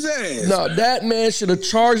cut his ass. No, that man should have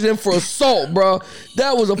charged him for assault, bro.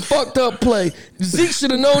 That was a fucked up play. Zeke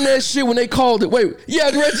should have known that shit when they called it. Wait,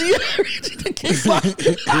 Reggie, the kick slide.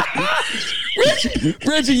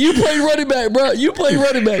 Reggie, you play running back, bro. You play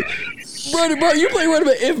running back. Bro, you play running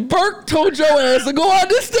back. If Burke told your ass to go out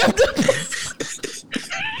this step,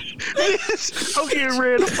 I'm getting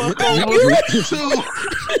ready to fuck over.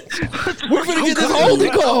 we're finna get this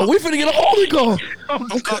holding call. We finna get a holding call.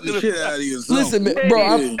 I'm cutting the shit out of you. Listen, man, bro,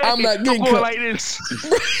 I'm not getting cut. Like this.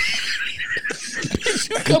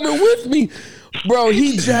 You coming with me? Bro,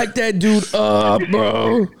 he jacked that dude up,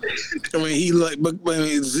 bro. I mean, but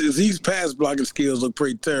Zeke's pass blocking skills look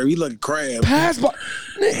pretty terrible. He like a crab. Pass block.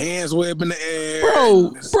 Hands way up in the air.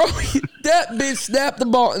 Bro, that bitch snapped the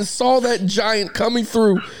ball and saw that giant coming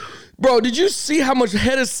through. Bro, did you see how much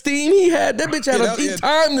head of steam he had? That bitch had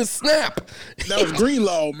time to snap. That was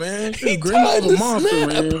Greenlaw, man. Greenlaw was a monster,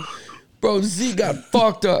 man. Bro, Zeke got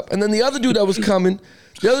fucked up. And then the other dude that was coming,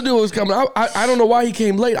 I don't know why he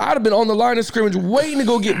came late. I'd have been on the line of scrimmage waiting to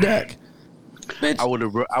go get Dak. Bitch. I would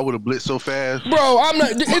have blitzed so fast. Bro, I'm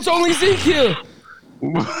not. It's only Zeke here.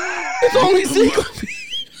 It's only Zeke.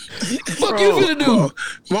 Fuck you finna do?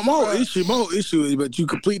 My whole issue is, but you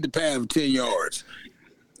complete the pass for 10 yards.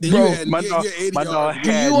 Bro, my dog had do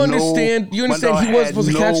you understand? You understand he wasn't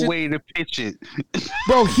supposed to catch it? No way to pitch it.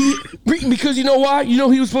 Bro, because you know why? You know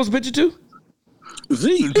who he was supposed to pitch it to?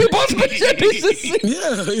 Zeke. He was supposed to pitch that piece of Zeke.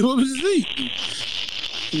 Yeah, he was Zeke.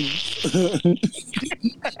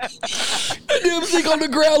 And then Zeke on the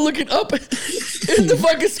ground looking up in the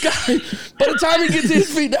fucking sky. By the time he gets to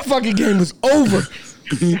his feet, that fucking game was over.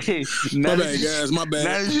 My bad, guys. My bad.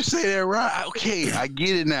 Now that you say that right, okay, I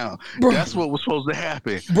get it now. Bro. That's what was supposed to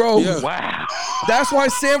happen. Bro, Wow. That's why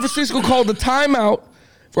San Francisco called the timeout,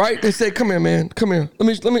 right? They said, come here, man. Come here.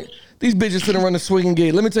 Let me. These bitches finna run the swinging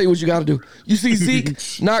gate. Let me tell you what you gotta do. You see Zeke,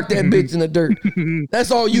 knock that bitch in the dirt. That's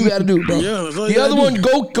all you gotta do, bro. Yeah, the other one,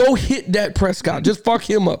 go hit Dak Prescott. Just fuck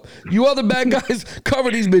him up. You other bad guys, cover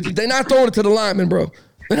these bitches. They not throwing it to the linemen, bro.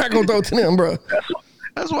 They're not gonna throw it to them, bro.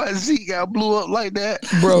 That's why Zeke got blew up like that.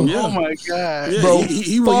 Bro. Oh, my God. Yeah, Bro,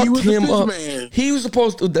 he fucked was him the up. man. He was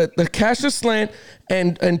supposed to the catch the slant,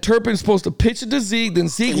 and Turpin's supposed to pitch it to Zeke. Then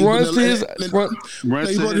Zeke runs to his Runs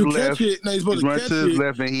to his left. He's supposed to catch it.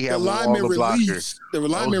 Left, and he had the all lineman the blockers. The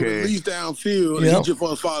lineman released downfield. And Yep. he just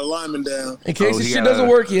supposed to follow the lineman down. In case this shit doesn't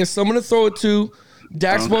work, he has someone to throw it to.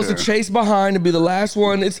 Dak's supposed to chase behind and be the last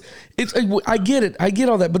one. I get it. I get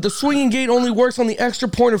all that. But the swinging gate only works on the extra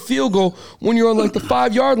point or field goal when you're on like the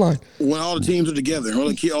 5-yard line. When all the teams are together. All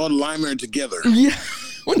the linemen are together. Yeah.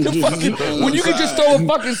 When you can just throw a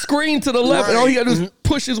fucking screen to the left and all you gotta do is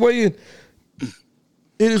push his way in.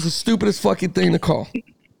 It is the stupidest fucking thing to call.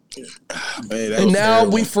 Man, and now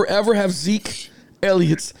terrible. we forever have Zeke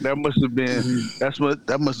Elliott's. That must have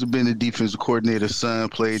been the defensive coordinator's son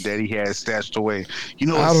play that he had stashed away. You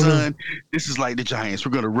know what, son? This is like the Giants.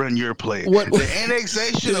 We're gonna run your play. The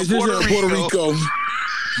annexation of Puerto Rico.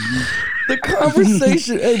 The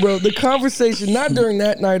conversation, hey bro, not during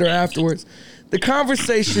that night or afterwards. The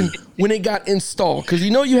conversation when it got installed, because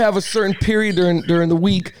you have a certain period during the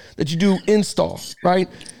week that you do install, right?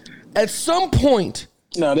 At some point.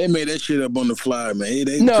 No, they made that shit up on the fly, man.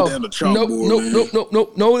 They No, put that on the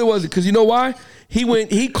chalkboard, no, it wasn't. Because you know why?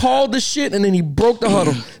 He called the shit and then he broke the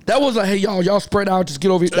huddle. That was like, hey, y'all spread out, just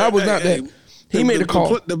get over here. That was not that. He made a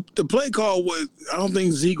call. The play call was, I don't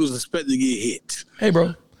think Zeke was expected to get hit. Hey,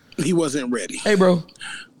 bro. He wasn't ready. Hey, bro.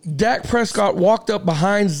 Dak Prescott walked up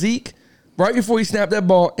behind Zeke right before he snapped that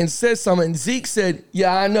ball and said something. And Zeke said,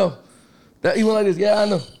 yeah, I know. He went like this, yeah, I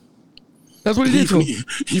know. That's what he did to him.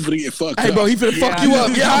 He finna get fucked up. Hey, bro, he finna fuck you up.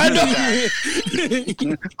 Yeah, I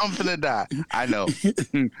know. I'm finna die. I know.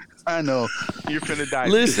 I know. You're finna die.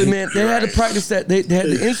 Listen, man, they had to practice that. They had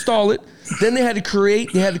to install it. Then they had to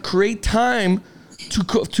create time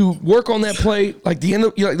to work on that play, like the end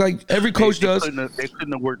of, like every coach does. They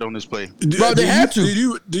couldn't have worked on this play. Bro, they had to.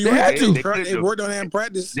 They had to. They worked on that in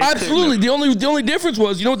practice. Absolutely. The only difference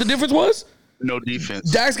was, you know what the difference was? No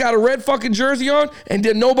defense. Dak's got a red fucking jersey on, and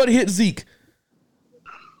then nobody hit Zeke.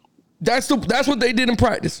 That's what they did in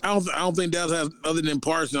practice. I don't think Dallas has, other than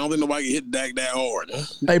Parsons, I don't think nobody can hit Dak that hard.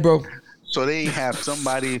 Hey, bro. So they ain't have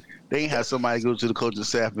somebody go to the coaching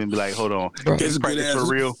staff and be like, hold on, Bro. this practice for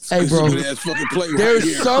real. Hey, bro. There's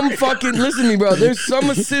right some fucking, listen to me, bro. There's some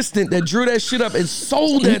assistant that drew that shit up and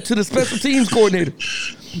sold that to the special teams coordinator.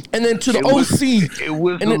 And then to the OC. It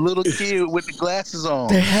was the little kid with the glasses on.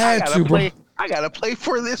 They had to, bro. I gotta play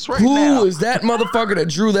for this right now. Who is that motherfucker that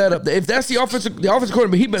drew that up? If that's the offensive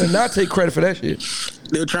coordinator, he better not take credit for that shit.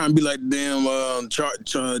 They're trying to be like the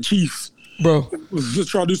damn Chiefs. Bro, just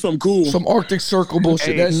try to do something cool. Some Arctic Circle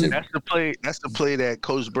bullshit. Hey, that shit. That's the play that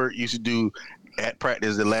Coach Burt used to do at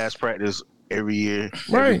practice, the last practice every year,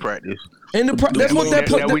 right. every practice. And that's what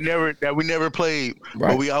that we never played, right.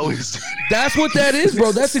 But we always. That's what that is,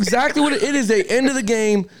 bro. That's exactly what it is. A end of the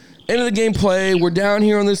game play. We're down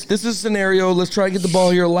here on this. This is a scenario. Let's try to get the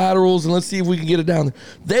ball here, laterals, and let's see if we can get it down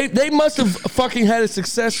there. They must have fucking had a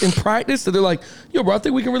success in practice that they're like, yo, bro, I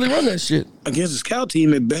think we can really run that shit. Against the scout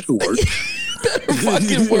team, it better work. Better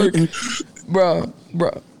fucking work. Bro.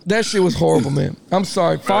 That shit was horrible, man. I'm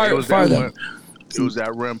sorry. Fire them. It was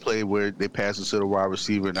that run play where they pass it to the wide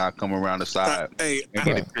receiver and I come around the side.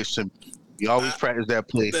 You always practice that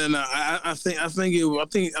play. And I think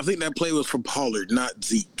that play was for Pollard, not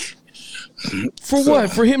Zeke. For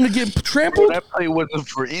what? For him to get trampled? That play wasn't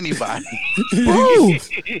for anybody. Bro,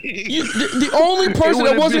 the only person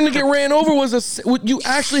that wasn't going to get ran over was you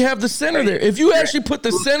actually have the center there. If you actually put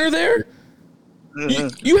the center there,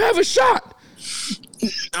 you have a shot.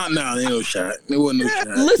 No, there ain't no shot. There wasn't no shot.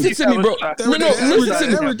 Listen to me, bro.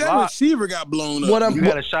 Listen to me. That receiver got blown up. You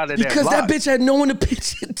got a shot at that because that bitch had no one to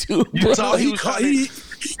pitch it to, bro. He caught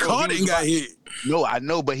it and got hit. No, I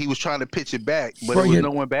know, but he was trying to pitch it back, but there was no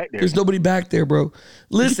one back there. There's nobody back there, bro.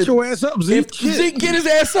 Listen. Get your ass up, Zeke. If Zeke get his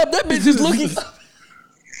ass up, that bitch is looking up.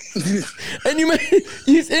 And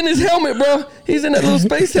he's in his helmet, bro. He's in that little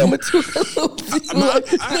space helmet too.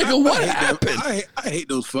 Nigga, what happened? I hate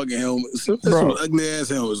those fucking helmets. That's some ugly ass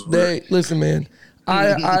helmets. Listen, man.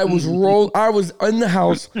 I was in the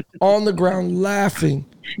house on the ground laughing.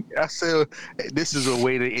 I said, this is a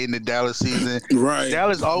way to end the Dallas season. Right.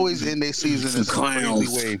 Dallas always end their season in some crazy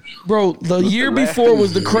way. Bro, the year before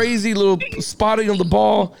was the crazy little spotting of the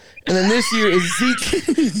ball, and then this year is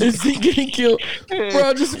Zeke getting killed.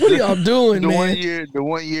 Bro, just what are y'all doing, man? The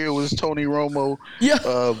one year was Tony Romo. Yeah.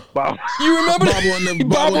 Bob. You remember that?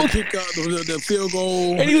 Bob kick out the field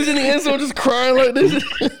goal. And he was in the end zone just crying like this.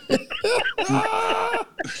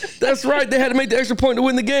 That's right. They had to make the extra point to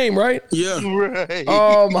win the game, right? Yeah. Right.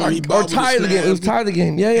 Oh, my. Or tie the game. It was tie the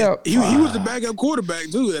game. Yeah. He was the backup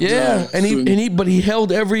quarterback, too. Yeah. And he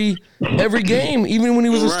held every game, even when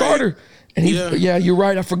he was a starter. And you're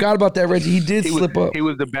right. I forgot about that, Reggie. He did slip up. He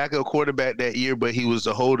was the backup quarterback that year, but he was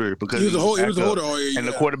the holder because he was a holder all year. And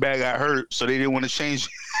the quarterback got hurt, so they didn't want to change.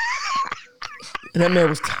 And that man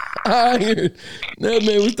was tired. He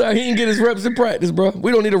didn't get his reps in practice, bro.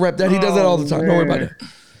 We don't need to rep that. He does that all the time. Don't worry about that.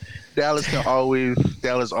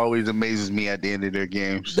 Dallas always amazes me at the end of their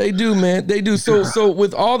games. They do, man. They do. So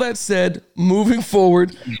with all that said, moving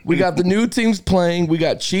forward, we got the new teams playing. We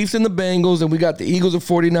got Chiefs and the Bengals, and we got the Eagles and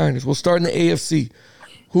 49ers. We'll start in the AFC.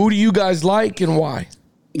 Who do you guys like and why?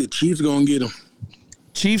 The Chiefs going to get them.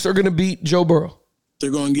 Chiefs are going to beat Joe Burrow.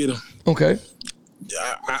 They're going to get them. Okay.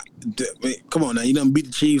 Come on now. You done beat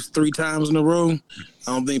the Chiefs 3 times in a row. I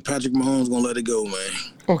don't think Patrick Mahomes going to let it go, man.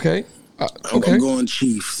 Okay. I'm going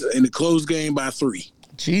Chiefs in the close game by 3.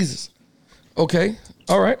 Jesus. Okay.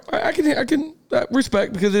 All right. I can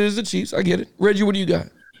respect because it is the Chiefs. I get it. Reggie, what do you got?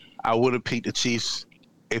 I would have picked the Chiefs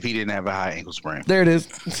if he didn't have a high ankle sprain. There it is.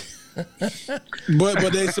 but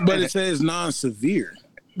it says non-severe.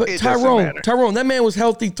 But Tyrone, that man was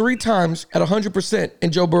healthy 3 times at 100%,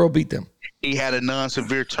 and Joe Burrow beat them. He had a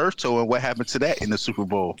non-severe turf toe, and what happened to that in the Super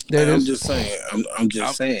Bowl? I'm just saying. I'm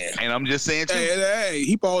just saying. And I'm just saying, too. Hey,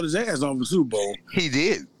 he balled his ass off the Super Bowl. He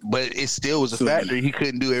did, but it still was a factor. He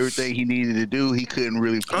couldn't do everything he needed to do. He couldn't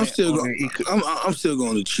really play. I'm still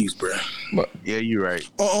going to Chiefs, bro. Yeah, you're right.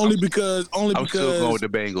 Only because I'm still going with the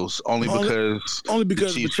Bengals. Only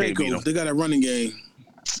because the Pacheco. They got a running game.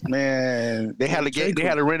 Man, they had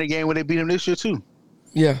a running game when they beat him this year, too.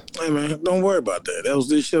 Yeah. Hey, man, don't worry about that. That was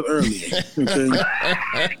this shit earlier.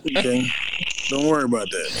 Okay. Don't worry about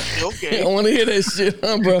that. Okay. You don't want to hear that shit,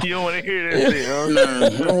 huh, bro? You don't want to hear that shit, huh? Nah,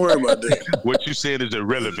 don't worry about that. What you said is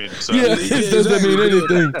irrelevant. So. Yeah, it doesn't mean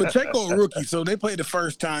anything. Pacheco a rookie, so they played the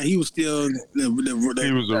first time. He was still He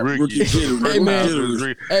was a rookie. Hey,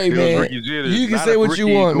 man. You can say what you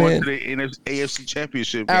want, man. To the AFC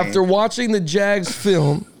Championship game. After watching the Jags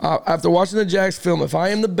film, if I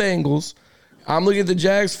am the Bengals, I'm looking at the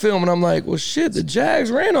Jags film and I'm like, well, shit, the Jags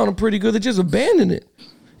ran on them pretty good. They just abandoned it.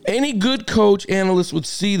 Any good coach, analyst would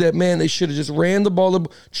see that, man, they should have just ran the ball,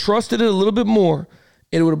 trusted it a little bit more,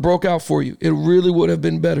 and it would have broke out for you. It really would have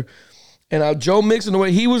been better. And Joe Mixon, the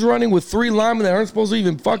way he was running with 3 linemen that aren't supposed to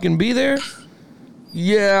even fucking be there,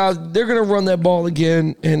 yeah, they're going to run that ball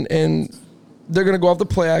again, and they're going to go off the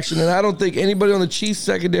play action. And I don't think anybody on the Chiefs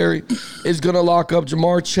secondary is going to lock up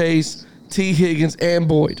Jamar Chase, T. Higgins, and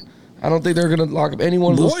Boyd. I don't think they're going to lock up any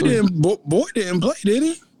one of those three. Boyd didn't play, did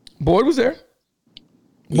he? Boyd was there.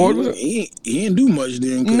 He didn't do much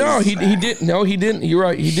then. No, he didn't. No, he didn't. You're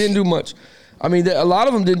right. He didn't do much. I mean, a lot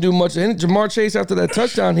of them didn't do much. And Jamar Chase, after that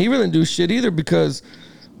touchdown, he really didn't do shit either because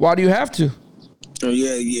why do you have to? Oh,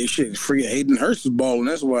 yeah, shit. Freaking Hayden Hurst is balling.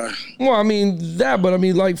 That's why. Well, I mean, but I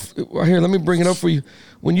mean, like, here, let me bring it up for you.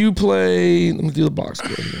 When you play, let me do the box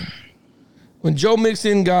score here. When Joe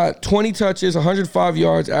Mixon got 20 touches, 105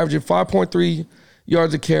 yards, averaging 5.3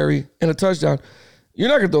 yards a carry, and a touchdown, you're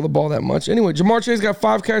not going to throw the ball that much. Anyway, Jamar Chase got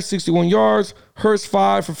 5 catches, 61 yards. Hurst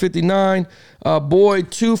 5 for 59.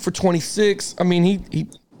 Boyd 2 for 26. I mean,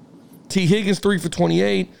 T. Higgins 3 for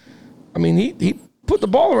 28. I mean, he put the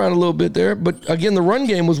ball around a little bit there. But, again, the run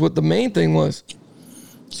game was what the main thing was.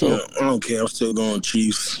 So yeah, I don't care. I'm still going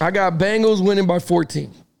Chiefs. I got Bengals winning by 14.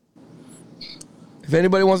 If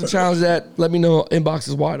anybody wants to challenge that, let me know. Inbox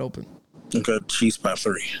is wide open. Okay, Chiefs by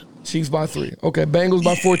 3. Chiefs by 3. Okay, Bengals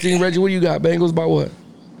by 14. Reggie, what do you got? Bengals by what?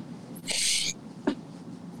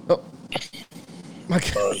 Oh, my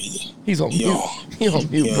God. He's on mute. He's on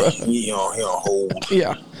mute, bro. He on hold.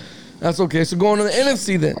 Yeah, that's okay. So going to the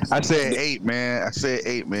NFC then. I said 8,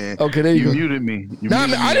 man. Okay, there you go. You muted me.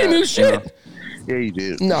 I didn't mute shit. Yeah, you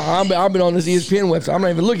did. No, I've been on this ESPN website. I'm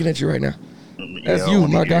not even looking at you right now. That's you,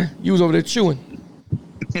 my guy. You was over there chewing.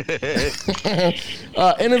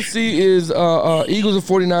 NFC is Eagles and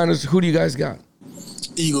 49ers. Who do you guys got?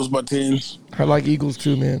 Eagles by 10. I like Eagles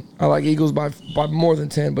too, man. I like Eagles by more than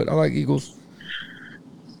 10, but I like Eagles.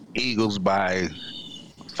 Eagles by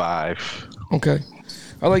 5. Okay.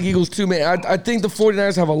 I like Eagles too, man. I think the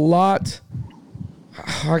 49ers have a lot.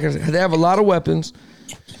 They have a lot of weapons.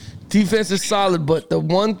 Defense is solid, but the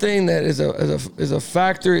one thing that is a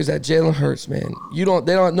factor is that Jalen Hurts, man.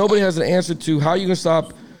 Nobody has an answer to how you can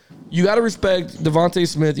stop. You got to respect Devontae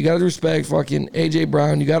Smith. You got to respect fucking A.J.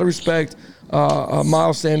 Brown. You got to respect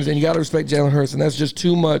Miles Sanders, and you got to respect Jalen Hurts. And that's just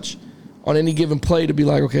too much on any given play to be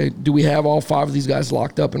like, okay, do we have all 5 of these guys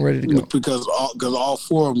locked up and ready to go? Because all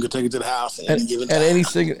 4 of them can take it to the house at any given time.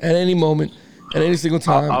 At any moment. At any single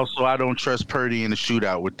time. Also, I don't trust Purdy in the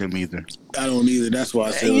shootout with them either. I don't either. That's why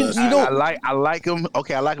I said I like him.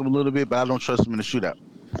 Okay, I like him a little bit, but I don't trust him in the shootout.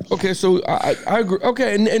 Okay, so I agree.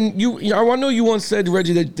 Okay, and you I know you once said,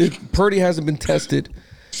 Reggie, that Purdy hasn't been tested.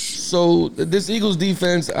 So this Eagles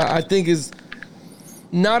defense, I think, is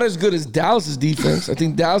not as good as Dallas's defense. I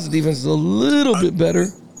think Dallas's defense is a little bit better.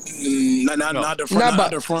 Not their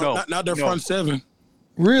front 7.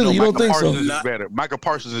 Really? No, you don't think so? Better. Michael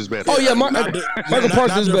Parsons is better. Oh, yeah, Michael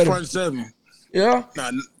Parsons is better. Front 7. Yeah?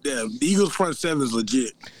 The Eagles' front 7 is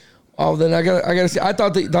legit. Oh, then I gotta see. I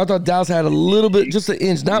thought Dallas had a little bit, just an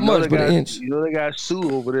inch, not much, but an inch. You know they got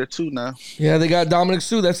Sue over there too now. Yeah, they got Dominic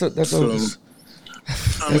Sue. That's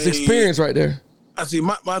experience right there. I see.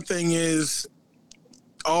 My thing is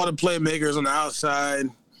all the playmakers on the outside,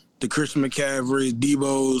 the Christian McCaffrey,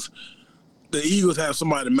 Debo's. The Eagles have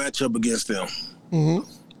somebody to match up against them.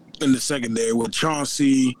 Mm-hmm. In the secondary with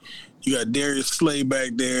Chauncey, you got Darius Slay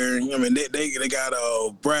back there. I mean, they got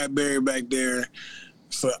Bradbury back there.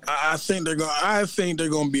 So I think they're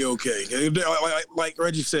gonna be okay. Like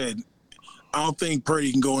Reggie said, I don't think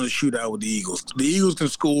Purdy can go in a shootout with the Eagles. The Eagles can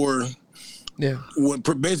score,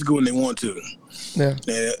 basically when they want to. Yeah.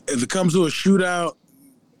 And if it comes to a shootout,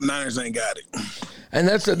 Niners ain't got it. And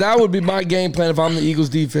that would be my game plan if I'm the Eagles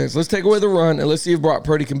defense. Let's take away the run and let's see if Brock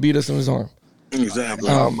Purdy can beat us in his arm. Exactly.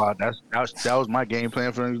 That was my game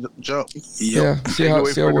plan for the jump. Yeah. See how it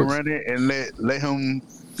works. Run it and let him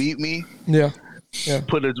beat me. Yeah. Yeah.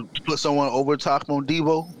 Put someone over top on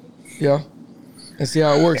Debo. Yeah. And see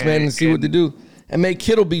how it works, man, and see what they do. And make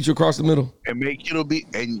Kittle beat you across the middle.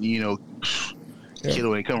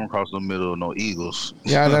 Kittle ain't coming across the middle of no Eagles.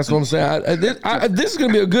 Yeah, that's what I'm saying. This is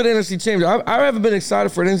going to be a good NFC championship. I haven't been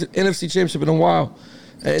excited for an NFC championship in a while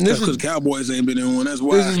And this because Cowboys ain't been in one. That's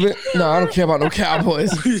why. No, I don't care about no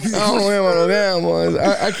Cowboys. I don't care about no Cowboys.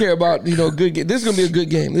 I care about, good game. This is going to be a good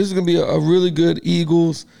game. This is going to be a really good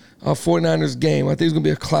Eagles 49ers game. I think it's going to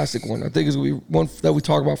be a classic one. I think it's going to be one that we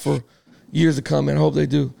talk about for years to come, and I hope they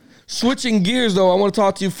do. Switching gears, though, I want to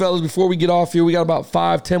talk to you fellas before we get off here. We got about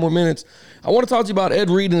 5-10 more minutes. I want to talk to you about Ed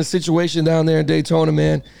Reed and the situation down there in Daytona,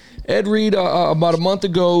 man. Ed Reed, about a month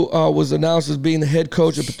ago, was announced as being the head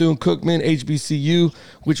coach at Bethune-Cookman, HBCU,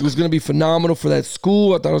 which was going to be phenomenal for that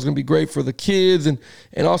school. I thought it was going to be great for the kids. And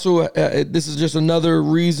also, this is just another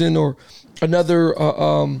reason or another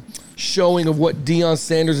showing of what Deion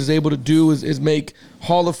Sanders is able to do is make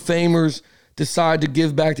Hall of Famers decide to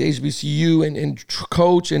give back to HBCU and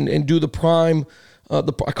coach and do the prime, I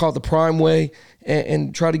call it the prime way,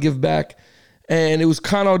 and try to give back. And it was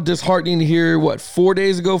kind of disheartening to hear, 5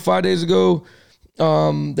 days ago,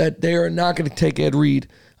 that they are not going to take Ed Reed.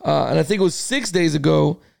 And I think it was 6 days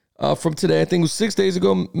ago from today. I think it was 6 days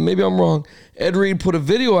ago. Maybe I'm wrong. Ed Reed put a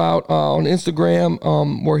video out on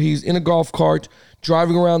Instagram where he's in a golf cart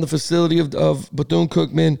driving around the facility of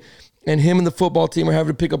Bethune-Cookman, and him and the football team are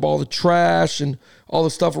having to pick up all the trash and all the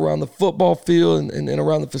stuff around the football field and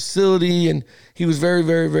around the facility. And he was very,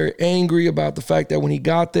 very, very angry about the fact that when he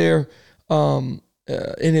got there, in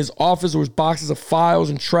his office, there was boxes of files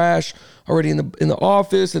and trash already in the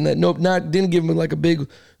office, and that didn't give him like a big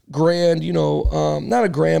grand, not a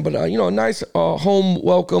grand, but a nice home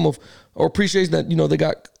welcome or appreciation that they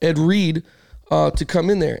got Ed Reed to come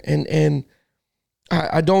in there, and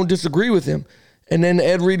I don't disagree with him. And then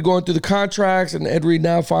Ed Reed going through the contracts, and Ed Reed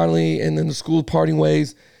now finally, and then the school parting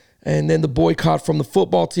ways, and then the boycott from the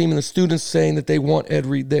football team and the students saying that they want Ed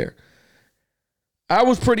Reed there. I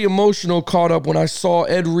was pretty emotional, caught up when I saw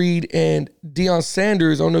Ed Reed and Deion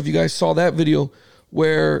Sanders. I don't know if you guys saw that video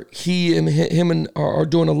where him are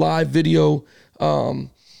doing a live video. I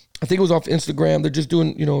think it was off Instagram. They're just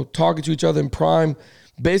doing, talking to each other in prime,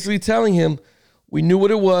 basically telling him, we knew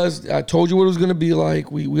what it was. I told you what it was going to be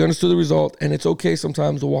like. We understood the result, and it's okay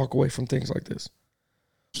sometimes to walk away from things like this.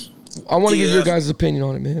 I want to get your guys' opinion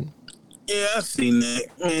on it, man. Yeah, I seen that,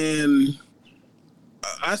 and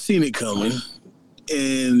I seen it coming.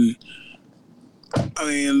 And I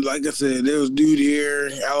mean, like I said, there was a dude here,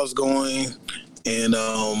 Alex going, and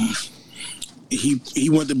he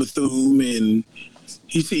went to Bethune, and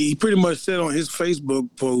he pretty much said on his Facebook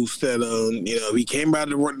post that he came out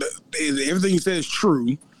to work. Everything he said is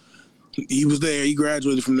true. He was there. He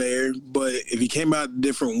graduated from there. But if he came out a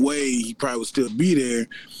different way, he probably would still be there.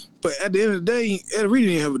 But at the end of the day, Ed Reed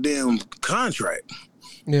didn't have a damn contract.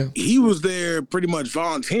 Yeah, he was there pretty much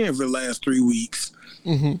volunteering for the last 3 weeks.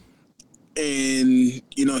 Mm-hmm. And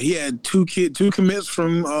he had two commits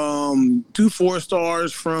from 2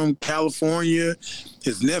 4-stars from California.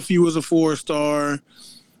 His nephew was a 4-star.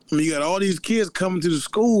 I mean, you got all these kids coming to the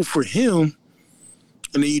school for him,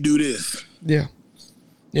 and then you do this. Yeah.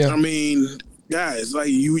 I mean, guys, like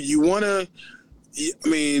you want to. I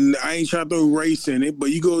mean, I ain't trying to throw race in it, but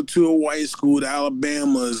you go to a white school, the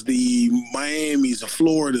Alabamas, the Miamis, the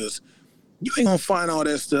Floridas, you ain't gonna find all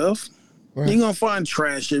that stuff. Right. You ain't gonna find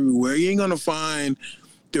trash everywhere. You ain't gonna find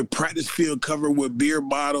the practice field covered with beer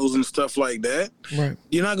bottles and stuff like that. Right.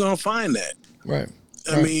 You're not gonna find that. Right.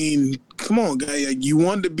 I mean, come on, guy. Like, you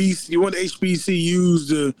want HBCUs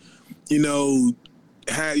to,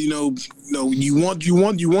 have, you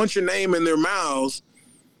want your name in their mouths.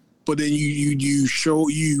 But then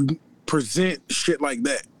you present shit like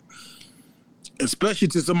that, especially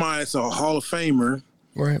to somebody that's a Hall of Famer,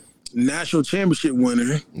 right? National championship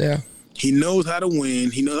winner. Yeah, he knows how to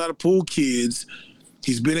win. He knows how to pull kids.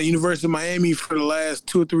 He's been at University of Miami for the last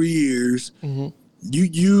 2 or 3 years. Mm-hmm.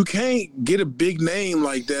 You can't get a big name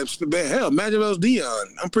like that. Hell, imagine if it was Deion.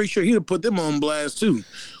 I'm pretty sure he'd have put them on blast too.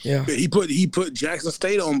 Yeah, he put Jackson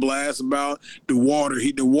State on blast about the water,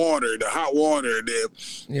 the hot water,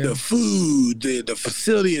 the food, the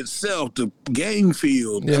facility itself, the game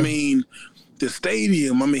field. Yeah. I mean, the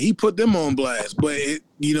stadium. I mean, he put them on blast, but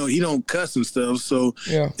he don't cuss and stuff, so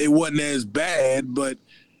it wasn't as bad. But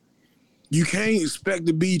you can't expect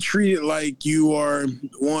to be treated like you are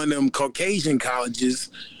one of them Caucasian colleges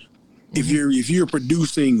if you're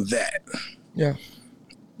producing that. Yeah.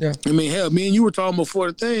 Yeah. I mean, hell, me and you were talking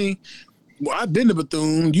before the thing. Well, I've been to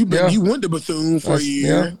Bethune. You went to Bethune for a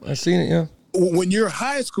year. Yeah, I seen it, yeah. When your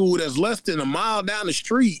high school that's less than a mile down the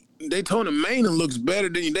street, Daytona, Maine, looks better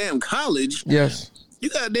than your damn college. Yes. You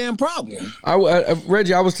got a damn problem.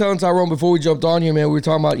 Reggie, I was telling Tyrone before we jumped on here, man, we were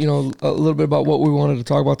talking about, a little bit about what we wanted to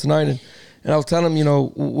talk about tonight. And I was telling him,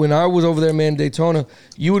 when I was over there, man, in Daytona,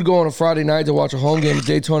 you would go on a Friday night to watch a home game at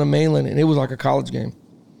Daytona Mainland, and it was like a college game.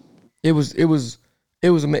 It was It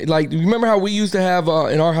was amazing. Like, you remember how we used to have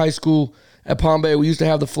in our high school at Palm Bay, we used to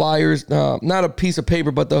have the flyers, not a piece of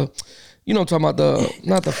paper, but the, you know what I'm talking about,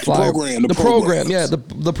 not the flyer. The program. Yeah,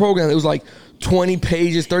 the program. It was like 20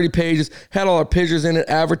 pages, 30 pages, had all our pictures in it,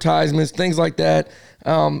 advertisements, things like that.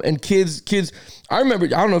 And kids, I remember, I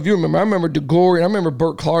don't know if you remember, I remember DeGore and I remember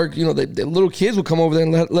Burt Clark, you know, the little kids would come over there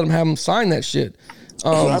and let them have them sign that shit.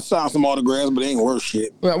 I signed some autographs, but they ain't worth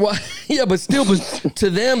shit. Well, yeah, but still, to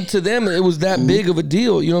them, it was that big of a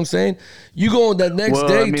deal. You know what I'm saying? You go that next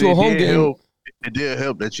day to a home game. It did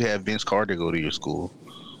help that you had Vince Carter go to your school.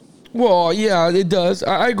 Well, yeah, it does.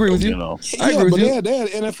 I agree with you. I agree with you. They had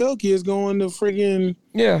NFL kids going to friggin'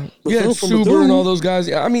 Subaru and all those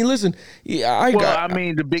guys. I mean, listen,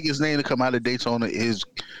 the biggest name to come out of Daytona is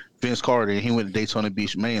Vince Carter. He went to Daytona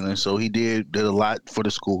Beach mainland, so he did a lot for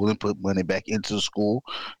the school and put money back into the school.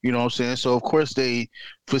 You know what I'm saying? So of course, the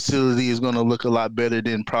facility is going to look a lot better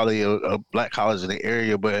than probably a black college in the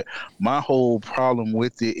area. But my whole problem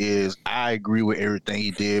with it is I agree with everything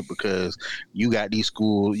he did, because you got these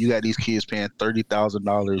kids paying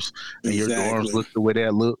 $30,000 and your dorms look the way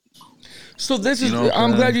that look. So this is.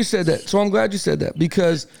 I'm glad you said that.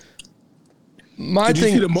 Because. Did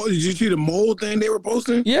you see the mold thing they were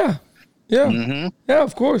posting? Yeah. Mm-hmm. Yeah,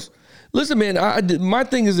 of course. Listen, man, my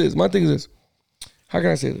thing is this. How can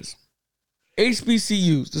I say this?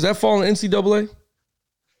 HBCUs, does that fall in NCAA?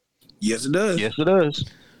 Yes, it does. Yes, it does.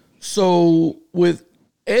 So with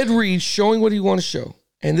Ed Reed showing what he wants to show,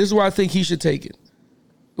 and this is where I think he should take it.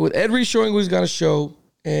 With Ed Reed showing what he's going to show,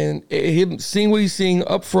 and him seeing what he's seeing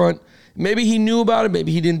up front, maybe he knew about it,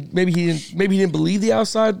 maybe he didn't believe the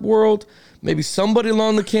outside world. Maybe somebody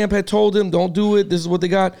along the camp had told him, don't do it. This is what they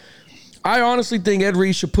got. I honestly think Ed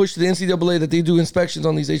Reed should push to the NCAA that they do inspections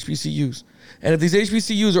on these HBCUs. And if these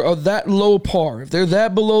HBCUs are of that low par, if they're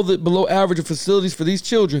that below average of facilities for these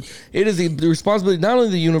children, it is the responsibility not only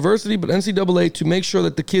of the university, but NCAA to make sure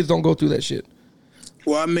that the kids don't go through that shit.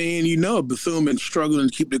 Well, I mean, Bethune been struggling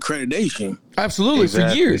to keep the accreditation. Absolutely,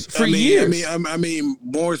 exactly. For years. I mean,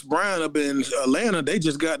 Morris Brown up in Atlanta, they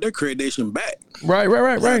just got their accreditation back. Right.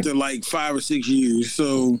 After like 5 or 6 years.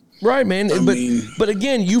 So right, man. But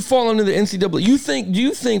again, you fall under the NCAA. Do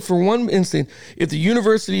you think for one instant, if the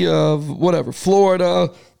University of whatever,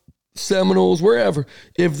 Florida, Seminoles, wherever,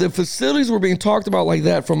 if the facilities were being talked about like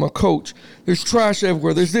that from a coach, there's trash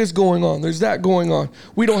everywhere, there's this going on, there's that going on,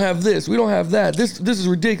 we don't have this, we don't have that, this is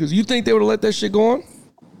ridiculous, you think they would have let that shit go on?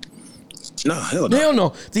 No, hell no. Hell no.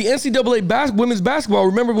 The NCAA women's basketball,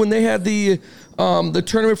 remember when they had the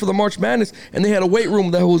tournament for the March Madness, and they had a weight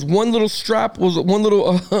room that was one little strap, was one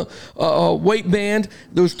little weight band,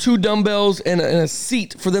 there was 2 dumbbells and a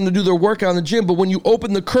seat for them to do their workout in the gym. But when you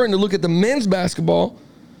open the curtain to look at the men's basketball,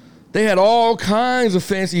 they had all kinds of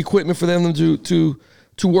fancy equipment for them to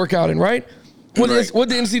work out in, right? What did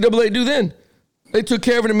the NCAA do then? They took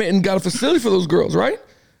care of it and got a facility for those girls, right?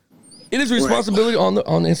 It is a responsibility on the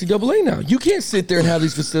NCAA now. You can't sit there and have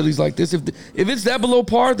these facilities like this. If it's that below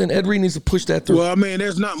par, then Ed Reed needs to push that through. Well, I mean,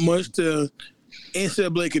 there's not much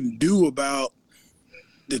NCAA can do about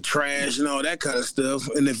the trash and all that kind of stuff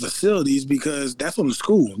in the facilities, because that's on the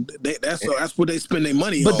school. That's what they spend their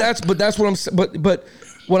money on. But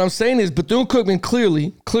what I'm saying is Bethune-Cookman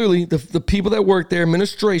clearly the people that work there,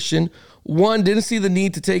 administration, one, didn't see the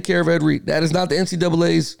need to take care of Ed Reed. That is not the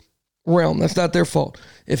NCAA's realm. That's not their fault.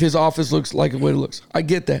 If his office looks like the way it looks, I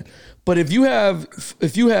get that. But if you have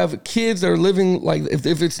kids that are living like, if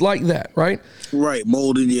it's like that, right? Right,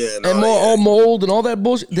 molded, yeah, and all mold and all that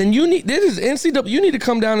bullshit, then you need NCAA. You need to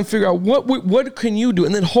come down and figure out what can you do,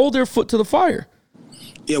 and then hold their foot to the fire.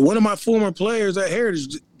 Yeah, one of my former players at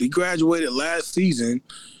Heritage, he graduated last season.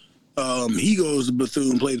 He goes to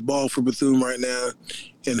Bethune, plays ball for Bethune right now,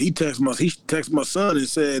 and he texted my son and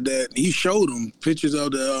said that he showed him pictures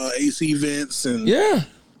of the AC vents and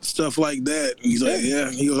stuff like that. And he's like,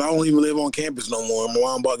 he goes, I don't even live on campus no more. My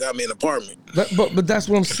mom got me an apartment. But that's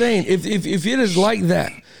what I'm saying. If it is like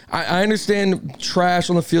that, I understand trash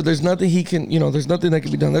on the field. There's nothing he can, there's nothing that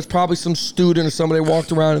can be done. That's probably some student or somebody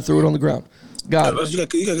walked around and threw it on the ground. Got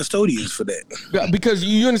it. You got custodians for that. Because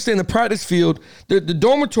you understand the practice field, the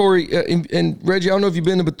dormitory, and Reggie, I don't know if you've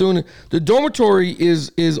been to Bethune, the dormitory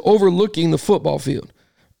is overlooking the football field,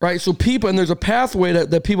 right? So people, and there's a pathway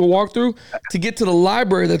that people walk through to get to the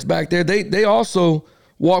library that's back there. They also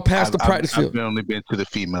walk past the practice field. I've only been to the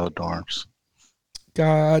female dorms.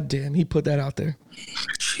 God damn, he put that out there.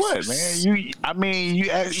 What, man?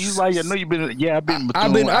 You like, I know you've been. Yeah, I've been.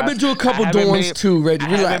 I've been to a couple dorms too, Reggie.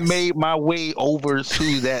 Relax. I haven't made my way over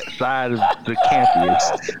to that side of the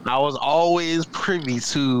campus. I was always privy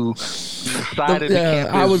to the side of the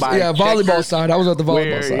campus. I was volleyball side. I was at the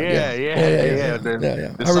volleyball side. Yeah.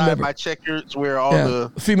 The side by checkers where all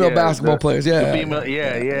the female basketball players. I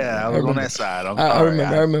was on that side. I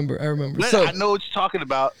remember. So, I know what you're talking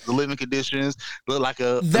about. The living conditions look like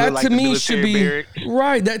to me should be barracks.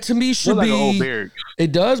 Right. That to me should like be. An old barracks.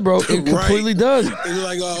 It does, bro. It completely does.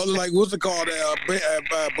 It's like what's it called?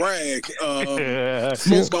 Bragg.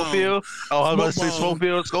 Schofield. Oh, I was about to say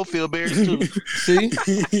Schofield barracks too.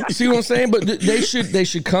 See what I'm saying? But they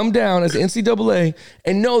should come down as the NCAA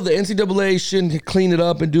and know the NCAA shouldn't clean it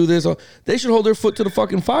up and do this. Or they should hold their foot to the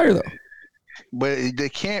fucking fire, though. But they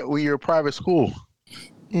can't when you're a private school.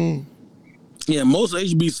 Yeah, most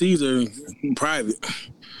HBCs are private.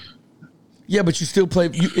 Yeah, but you still play.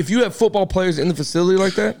 If you have football players in the facility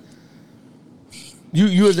like that,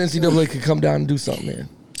 you as NCAA could come down and do something, man.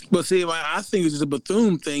 But see, I think it's just a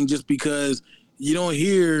Bethune thing, just because you don't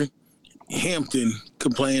hear Hampton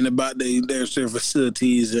complain about their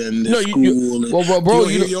facilities and their school.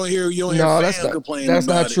 You don't hear fans complain about it. That's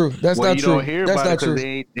not true. That's not true. Don't hear that's about not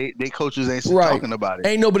it true. They coaches ain't talking about it.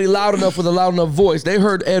 Ain't nobody loud enough with a loud enough voice. They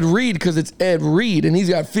heard Ed Reed because it's Ed Reed, and he's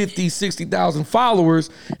got 50, 60,000 followers.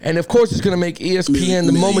 And of course, he's going to make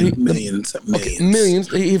ESPN millions.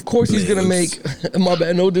 Millions. Of course, he's going to make. My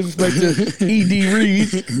bad. No disrespect to Ed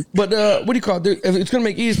Reed, but what do you call it? It's going to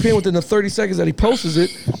make ESPN within the 30 seconds that he posts it.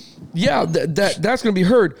 Yeah, that's going to be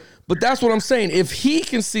heard. But that's what I'm saying. If he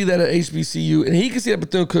can see that at HBCU and he can see that at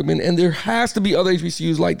Bethune-Cookman, and there has to be other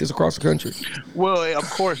HBCUs like this across the country. Well, of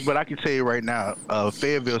course, but I can tell you right now,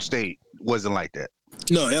 Fayetteville State wasn't like that.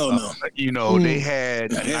 No, hell no. They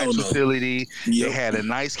had a nice facility. Yep. They had a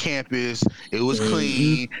nice campus. It was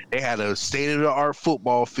clean. They had a state-of-the-art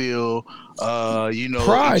football field. Pride.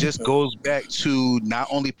 It just goes back to not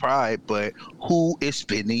only pride, but who is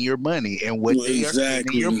spending your money and what they are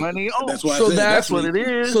spending your money on. That's why that's what it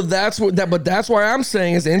is. So that's why I'm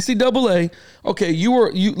saying is NCAA. Okay,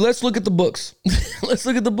 let's look at the books. Let's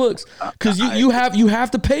look at the books because you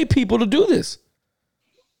have to pay people to do this.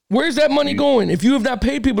 Where's that money going? If you have not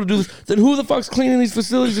paid people to do this, then who the fuck's cleaning these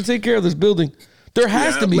facilities to take care of this building? There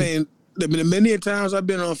has to be. Man, many times I've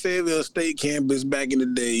been on Fayetteville State campus back in the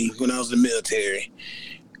day when I was in the military.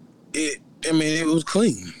 It was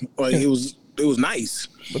clean. Like it was nice.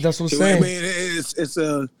 But that's what I'm saying. I mean,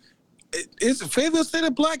 it's Fayetteville State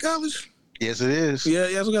a black college? Yes, it is. Yeah,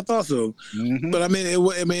 that's what I thought so. Mm-hmm. But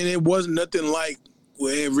it wasn't nothing like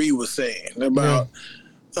what Ed Reed was saying about.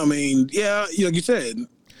 Yeah. Like you said.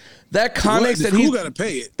 That Connex that he's got to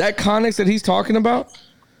pay it. That Connex that he's talking about,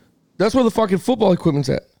 that's where the fucking football equipment's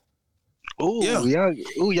at. Oh, yeah.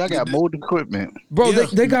 Y'all got mold equipment, bro.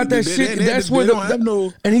 They got that shit. That's where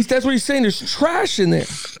that's what he's saying. There's trash in there.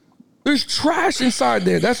 There's trash inside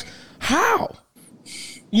there. That's how.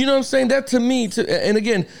 You know what I'm saying? That to me, and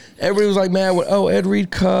again, everybody was like, man, Ed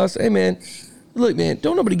Reed cuss. Hey, man. Look, man,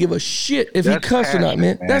 don't nobody give a shit if he cussed or not,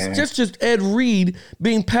 man. That's just Ed Reed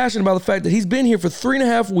being passionate about the fact that he's been here for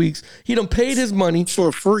 3.5 weeks. He done paid his money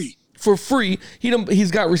for free. He's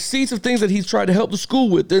got receipts of things that he's tried to help the school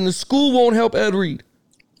with, and the school won't help Ed Reed.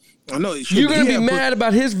 I know. You're gonna be mad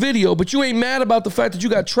about his video, but you ain't mad about the fact that you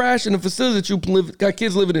got trash in the facility that you got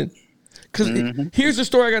kids living in. Because here's the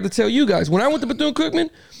story I got to tell you guys. When I went to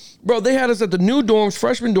Bethune-Cookman, bro, they had us at the new dorms,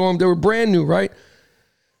 freshman dorm. They were brand new, right?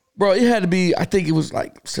 Bro, it had to be, I think it was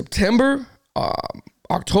like September,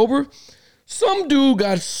 October. Some dude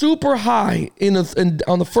got super high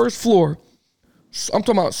on the first floor. I'm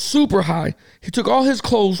talking about super high. He took all his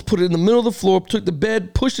clothes, put it in the middle of the floor, took the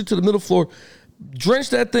bed, pushed it to the middle of the floor,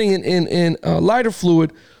 drenched that thing in lighter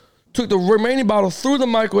fluid, took the remaining bottle, threw the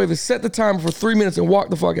microwave, and set the timer for 3 minutes and walked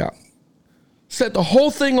the fuck out. Set the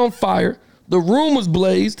whole thing on fire. The room was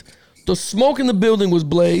blazed. The smoke in the building was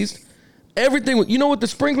blazed. Everything, you know what? The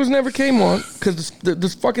sprinklers never came on because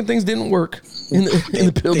the fucking things didn't work in the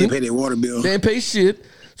building. They didn't pay their water bill. They didn't pay shit.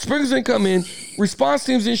 Sprinklers didn't come in. Response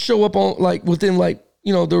teams didn't show up on within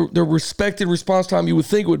the respected response time you would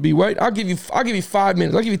think it would be, right? I'll give you 5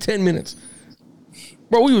 minutes. I'll give you 10 minutes.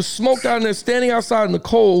 Bro, we was smoked out in there, standing outside in the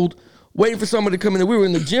cold, waiting for somebody to come in. We were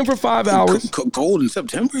in the gym for 5 hours. Cold in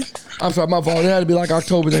September? I'm sorry, my fault. It had to be like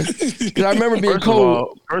October then. Because I remember being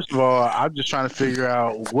cold. First of all, I'm just trying to figure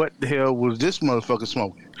out what the hell was this motherfucker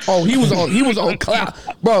smoking. Oh, he was on cloud.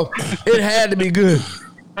 Bro, it had to be good.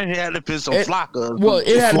 It had to be some Flocka. Well,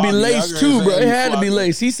 it had to be lace too, bro. It had to be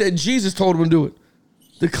lace. He said Jesus told him to do it.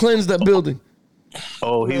 To cleanse that building.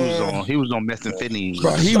 Oh, he was on methamphetamine.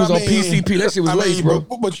 Bro, he was on PCP. That shit was laced, bro.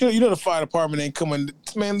 But you know the fire department ain't coming.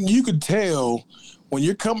 Man, you could tell when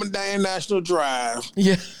you're coming down National Drive.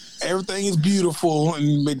 Yeah. Everything is beautiful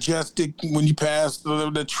and majestic when you pass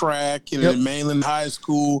the track and in Mainland High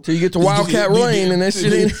School. So you get to Wildcat Lane and that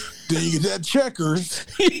shit ain't. Then you get that Checkers.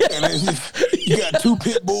 And then you got two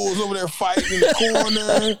pit bulls over there fighting in the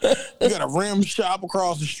corner. You got a rim shop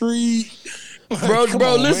across the street.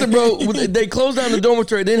 Bro, listen, bro. They closed down the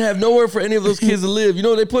dormitory. They didn't have nowhere for any of those kids to live. You know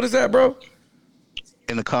where they put us at, bro?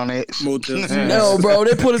 In the Connex. No, bro.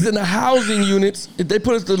 They put us in the housing units. They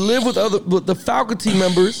put us to live with the faculty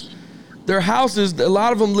members. Their houses, a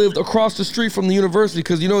lot of them lived across the street from the university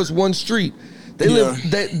because, you know, it's one street.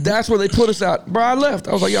 That's where they put us out. Bro, I left.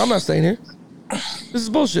 I was like, yeah, I'm not staying here. This is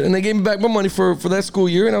bullshit. And they gave me back my money for that school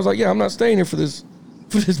year. And I was like, yeah, I'm not staying here for this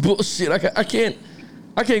bullshit. I can't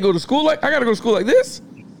go to school I got to go to school like this.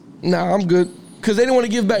 Nah, I'm good. Because they didn't want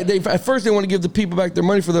to give back. At first, they want to give the people back their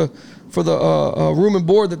money for the room and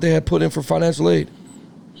board that they had put in for financial aid.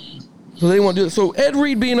 So they want to do it. So Ed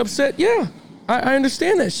Reed being upset, yeah, I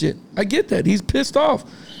understand that shit. I get that. He's pissed off.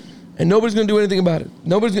 And nobody's going to do anything about it.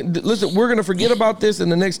 Listen, we're going to forget about this in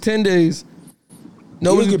the next 10 days.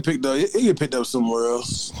 He get picked up. He get picked up somewhere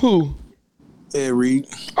else. Who? Ed Reed.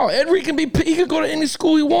 Oh, Ed Reed he could go to any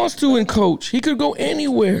school he wants to and coach. He could go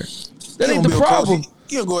anywhere. That ain't the problem.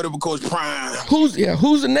 He'll go to Coach Prime. Who's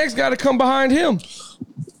the next guy to come behind him?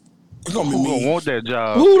 It's gonna be Who me. gonna want that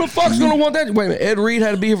job? Who the fuck's gonna want that? Wait a minute, Ed Reed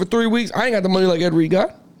had to be here for 3 weeks. I ain't got the money like Ed Reed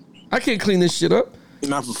got. I can't clean this shit up.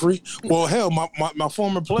 Not for free. Well, hell, my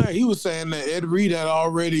former player, he was saying that Ed Reed had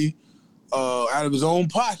already, out of his own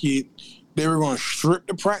pocket, they were going to strip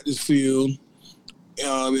the practice field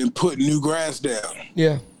and put new grass down.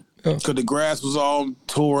 Yeah. Because the grass was all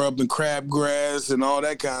tore up and crabgrass and all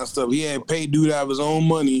that kind of stuff. He had paid dude out of his own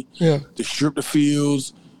money to strip the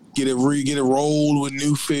fields, get it rolled with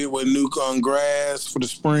new grass for the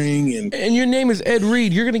spring. And your name is Ed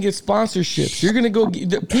Reed. You're going to get sponsorships. You're going to go.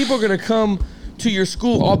 People are going to come to your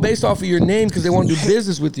school all based off of your name because they want to do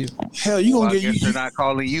business with you. Hell, you gonna get? They're not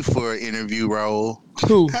calling you for an interview, Raul.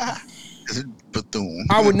 Who? Bethune.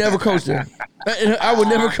 I would never coach them. I would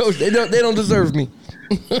never coach. They don't deserve me.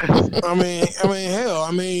 I mean,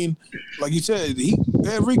 hell, like you said,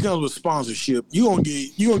 every comes with sponsorship. You gonna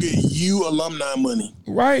get alumni money,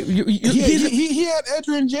 right? He had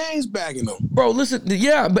Adrian James backing him, bro. Listen,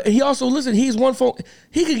 yeah, but he also he's one phone.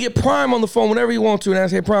 He could get Prime on the phone whenever he wants to and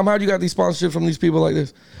ask, "Hey, Prime, how do you got these sponsorships from these people like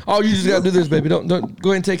this? Oh, you just got to do this, baby. Don't go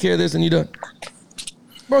ahead and take care of this, and you done."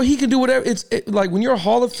 Bro, he can do whatever. It's like when you're a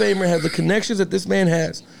Hall of Famer, has the connections that this man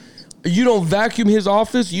has. You don't vacuum his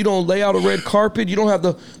office. You don't lay out a red carpet. You don't have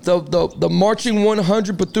the marching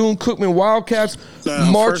 100 Bethune-Cookman Wildcats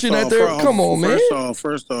marching at their. Come on, man.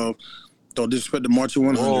 First off, don't disrespect the marching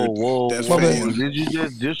 100. Whoa, that's fans. Did you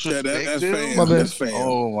just disrespect them? That's fans.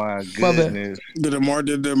 Oh my goodness.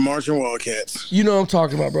 The marching Wildcats. You know what I'm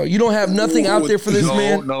talking about, bro. You don't have nothing out there for this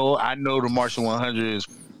man. No, I know the marching 100 is.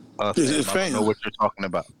 It's I don't know what you're talking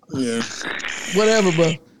about. Yeah. Whatever,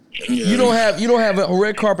 bro. Yeah. You don't have a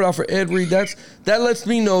red carpet out for Ed Reed. That lets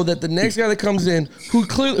me know that the next guy that comes in,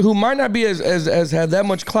 who might not be as have that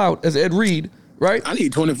much clout as Ed Reed, right? I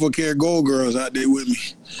need 24-karat gold girls out there with me.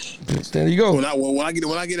 There you go. When I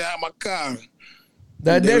get out of my car.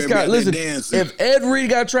 That next guy, listen, if Ed Reed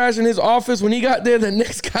got trash in his office when he got there, the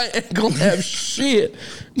next guy ain't gonna have shit.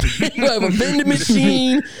 They gonna have a vending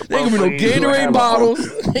machine. They ain't gonna be no Gatorade bottles.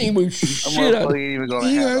 They ain't gonna be shit out. He ain't gonna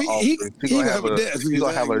have a desk. He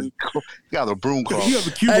gonna have a broom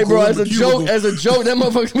closet. Hey, bro, as a joke, that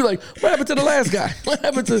motherfucker be like, "What happened to the last guy? What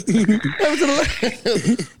happened to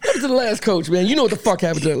the last coach, man? You know what the fuck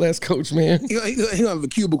happened to that last coach, man? He gonna have a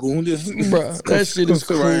cubicle. Bro, that shit is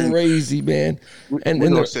crazy, man." And we're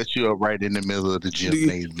gonna set you up right in the middle of the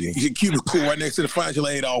gymnasium. The cubicle right next to the financial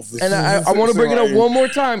aid office. And I want to bring it up one more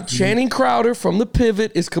time. Channing Crowder from The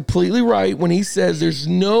Pivot is completely right when he says there's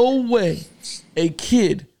no way a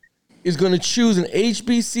kid is going to choose an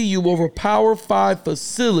HBCU over a Power 5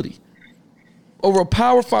 facility. Over a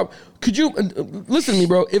Power 5. Could you listen to me,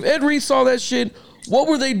 bro? If Ed Reed saw that shit, what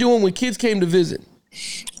were they doing when kids came to visit?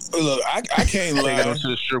 Look, I can't lie. They go to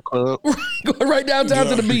the strip club. Going right downtown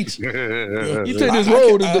to the beach. You take this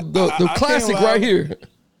road, the classic right here.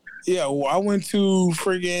 Yeah, well, I went to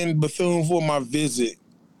friggin' Bethune for my visit,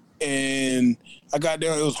 and I got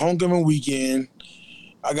there. It was homecoming weekend.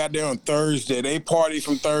 I got there on Thursday. They partied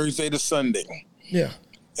from Thursday to Sunday. Yeah.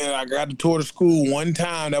 And I got to tour the school one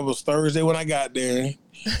time. That was Thursday when I got there.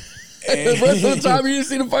 The rest of the time, you didn't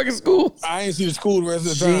see the fucking school. I didn't see the school the rest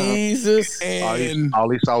of the time. Jesus. And all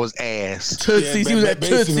he saw was ass. Tootsies. He was at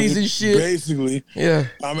Tootsies and shit. Basically. Yeah.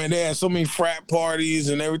 I mean, they had so many frat parties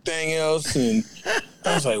and everything else, and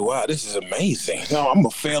I was like, wow, this is amazing. No, I'm going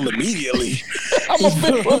to fail immediately. I'm going to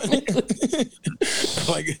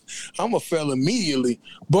fail immediately.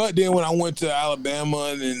 But then when I went to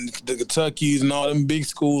Alabama and the Kentuckys and all them big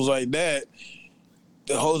schools like that,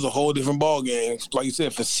 it was a whole different ball game. Like you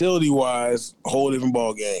said, facility-wise, a whole different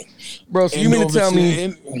ball game. Bro, so you mean to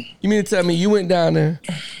tell me you went down there,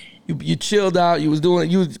 you chilled out, you was doing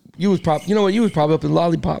it, you was probably, you know what, you was probably up in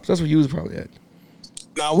Lollipops. That's where you was probably at.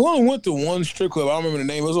 Now, we only went to one strip club. I don't remember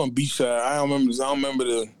the name. It was on Beachside. I don't remember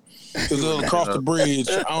it was across the bridge.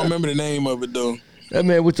 I don't remember the name of it, though. That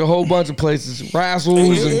man went to a whole bunch of places,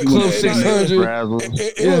 Razzles and Club 600.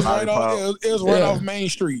 It was right off Main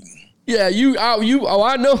Street. Yeah, I know you.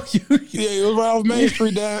 Yeah, it was right off Main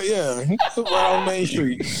Street down. Yeah, it was right off Main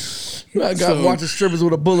Street. I got watching strippers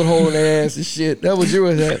with a bullet hole in their ass and shit. That was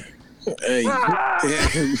yours at. Hey, 6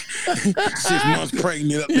 months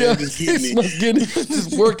pregnant up there, just getting it.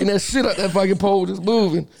 Just working that shit up that fucking pole, just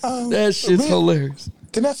moving. That shit's hilarious.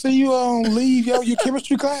 Can I see you leave your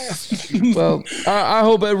chemistry class? Well, I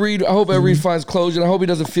hope Ed Reed finds closure. And I hope he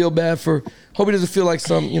doesn't feel bad for. Hope he doesn't feel like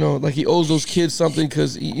like he owes those kids something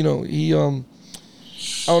because he I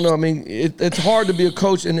don't know. I mean, it's hard to be a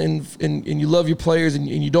coach and you love your players and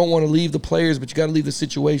you don't want to leave the players, but you got to leave the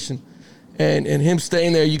situation. And him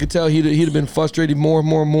staying there, you could tell he'd have been frustrated more and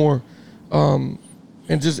more. And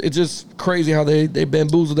it's just crazy how they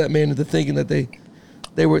bamboozled that man into thinking that they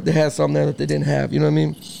had something there that they didn't have. You know what I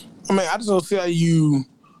mean? I mean, I just don't see how you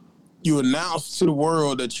announced to the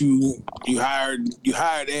world that you hired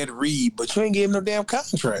Ed Reed, but you ain't gave him no damn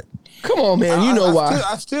contract. Come on, man. You know why?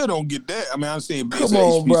 I still don't get that. I mean, I'm saying come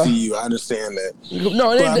on, HBCU. Bro. I understand that.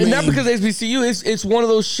 No, it ain't not because HBCU. It's one of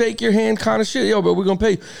those shake your hand kind of shit. Yo, bro, we're going to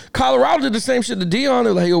pay you. Colorado did the same shit to Deion.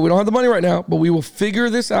 They're like, yo, we don't have the money right now, but we will figure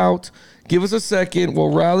this out. Give us a second.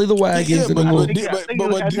 We'll rally the wagons and then we'll. I think it had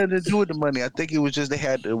nothing to do with the money. I think it was just they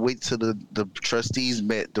had to wait till the trustees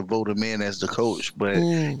met to vote him in as the coach. But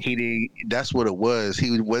he didn't. That's what it was.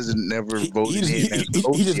 He wasn't never voted in as the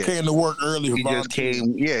coach. He just came to work early. He just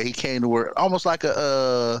came. Yeah, he came to work almost like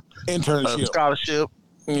a internship, scholarship.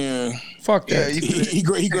 Yeah, fuck that. Yeah, he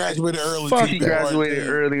graduated early. He graduated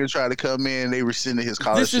early and tried to come in. They rescinded his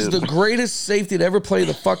scholarship. This is the greatest safety to ever play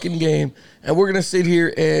the fucking game, and we're gonna sit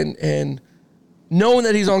here and knowing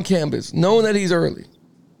that he's on campus, knowing that he's early.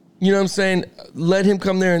 You know what I'm saying? Let him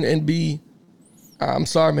come there and be. I'm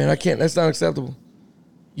sorry, man. I can't. That's not acceptable.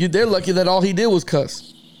 They're lucky that all he did was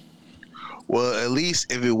cuss. Well, at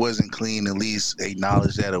least if it wasn't clean, at least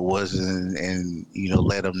acknowledge that it wasn't and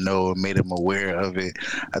let him know and made him aware of it.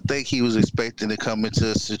 I think he was expecting to come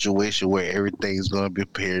into a situation where everything's going to be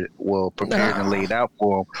prepared and laid out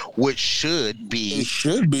for him, which should be. It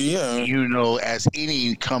should be, yeah. As any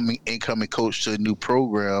incoming coach to a new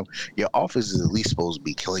program, your office is at least supposed to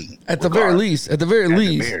be clean. At the very least, bro.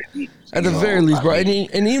 And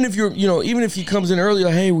even if even if he comes in early,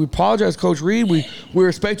 like, hey, we apologize, Coach Reed. We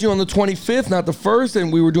expect you on the 25th, not the 1st,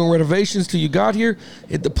 and we were doing renovations till you got here.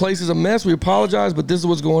 The place is a mess. We apologize, but this is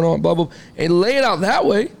what's going on, blah, blah. And lay it out that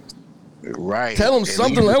way. Right. Tell him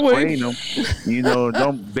something that way. Don't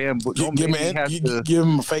give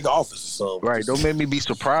him a fake office or something. Right. Don't make me be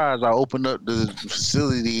surprised. I opened up the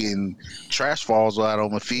facility and trash falls out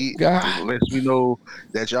on my feet. God. Lets me know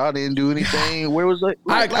that y'all didn't do anything. Where was it?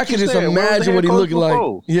 I can just imagine what he looked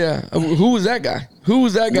like. Yeah. Who was that guy? Who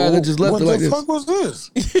was that guy that just left it like this? What the fuck was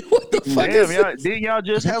this? What the fuck is this? Didn't y'all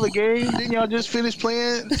just have a game? Didn't y'all just finish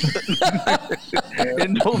playing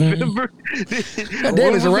in November?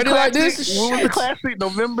 Damn, is it ready like this? When was the classic?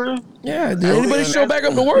 November? Yeah. Did anybody show back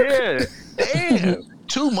up to work? Yeah. Damn.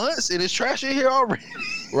 2 months and it's trash in here already.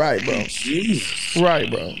 Right, bro.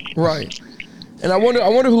 Right, bro. Right. And I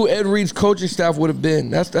wonder who Ed Reed's coaching staff would have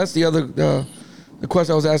been. That's the other the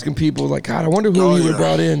question I was asking people. Like, God, I wonder who he would have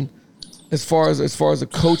brought in as far as the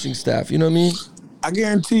coaching staff. You know what I mean? I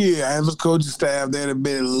guarantee you, as a coaching staff, there'd have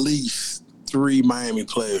been at least 3 Miami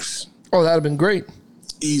players. Oh, that'd have been great.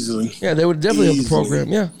 Easily. Yeah, they would definitely have the program.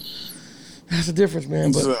 Yeah. That's the difference,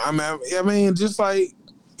 man. But so, I mean, just like,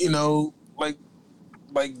 like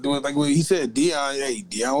what he said,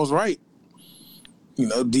 Deion was right.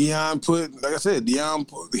 Deion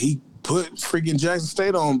put freaking Jackson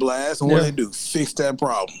State on blast, and what they do? Fix that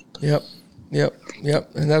problem. Yep.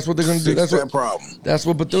 And that's what they're going to do. That's that problem. That's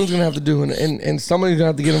what Bethune's going to have to do, and somebody's going to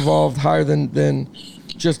have to get involved higher than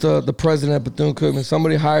just the president at Bethune-Cookman.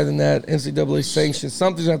 Somebody higher than that, NCAA sanctions.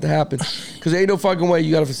 Something's going to have to happen because there ain't no fucking way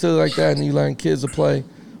you got a facility like that and you letting kids to play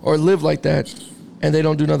or live like that, and they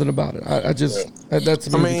don't do nothing about it.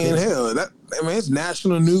 That's. I mean, hell, it's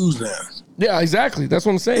national news now. Yeah, exactly. That's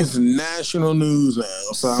what I'm saying. It's national news now.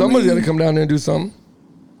 So somebody's got to come down there and do something.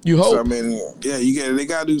 You hope. So, I mean, yeah, they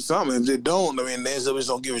got to do something. If they don't, I mean, they just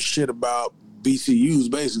don't give a shit about BCUs,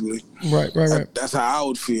 basically. Right. That's how I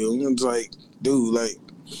would feel. It's like, dude, like,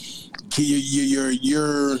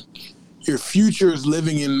 your future is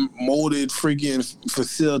living in molded freaking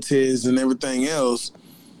facilities and everything else,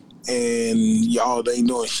 and y'all ain't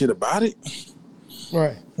doing shit about it.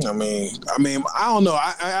 Right. I mean, I don't know.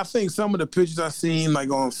 I think some of the pictures I seen, like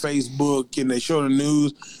on Facebook, and they show the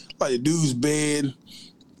news, like the dude's bed,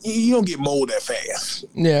 you don't get mold that fast.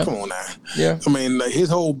 Yeah. Come on now. Yeah. I mean, like his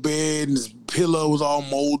whole bed and his pillow was all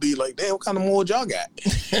moldy. Like, damn, what kind of mold y'all got?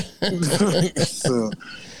 So,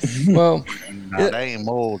 well, that ain't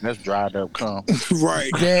mold. That's dried up cum. Right.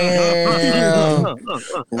 Damn.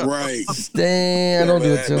 Right. Damn. Don't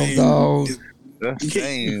do it to him, dog. That's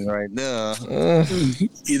stain right there.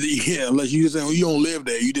 Yeah, unless you say you don't live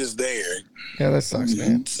there, you just there. Yeah, that sucks,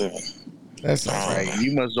 man. So, that sucks. Right.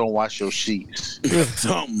 You must don't wash your sheets.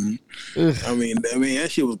 Something. I mean, that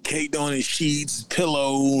shit was caked on his sheets,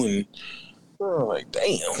 pillow, and like,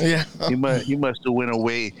 damn. Yeah. He must have went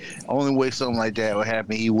away. Only way something like that would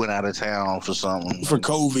happen, he went out of town for something. For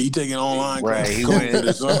COVID, he taking online. Right. He went.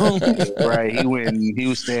 Right. He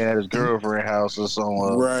was staying at his girlfriend's house or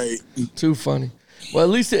somewhere. Right. Too funny. Well,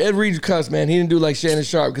 at least Ed Reed cussed, man. He didn't do like Shannon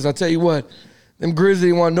Sharp, because I tell you what, them Grizzlies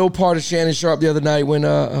didn't want no part of Shannon Sharp the other night when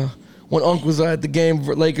Unc was at the game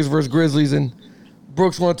for Lakers versus Grizzlies, and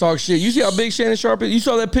Brooks want to talk shit. You see how big Shannon Sharp is? You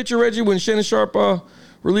saw that picture, Reggie, when Shannon Sharp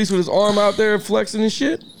released with his arm out there flexing and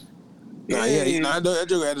shit? Nah, yeah, that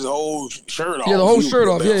joke had his whole shirt off. Yeah, the whole shirt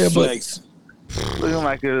off. Yeah, but looking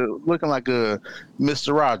like a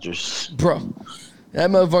Mr. Rogers, bro.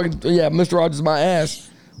 That motherfucker, yeah, Mr. Rogers, my ass.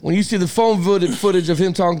 When you see the phone footage of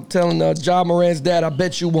him telling Ja Morant's dad, I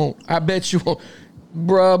bet you won't,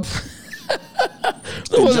 bruh.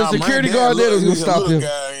 There was a security guard there that was gonna stop him.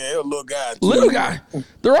 Little guy.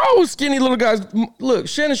 They're always skinny little guys. Look,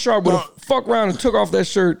 Shannon Sharp would have fucked around and took off that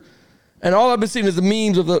shirt, and all I've been seeing is the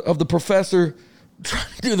memes of the professor trying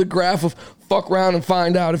to do the graph of fuck around and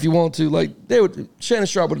find out if you want to. Like, Shannon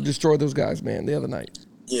Sharp would have destroyed those guys, man, the other night.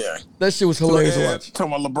 Yeah. That shit was hilarious to watch.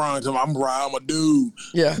 Talking about LeBron, I'm a dude.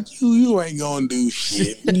 Yeah. You ain't gonna do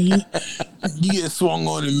shit. You get swung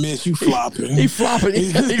on and miss, you flopping. He flopping.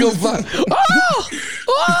 He gonna flop. Oh!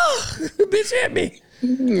 The bitch hit me.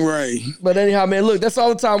 Right. But anyhow, man, look, that's all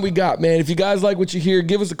the time we got, man. If you guys like what you hear,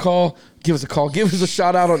 give us a call. Give us a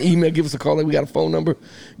shout out on email. Give us a call. Like, we got a phone number.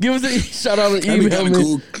 Give us a shout out on email. That'd be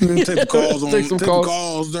cool. Take some calls.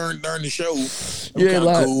 calls during the show. You ain't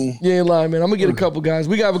lying. Cool. You ain't lying, man. I'm gonna get a couple guys.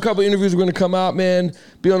 We got a couple interviews we're gonna come out, man.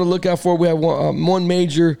 Be on the lookout for. We have one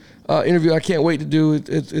major interview I can't wait to do.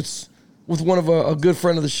 It's with one of a good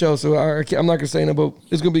friend of the show, so I'm not gonna say no, but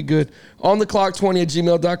it's gonna be good.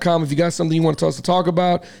 ontheclock20@gmail.com. If you got something you want us to talk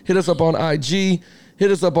about, hit us up on IG. Hit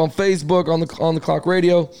us up on Facebook on the Clock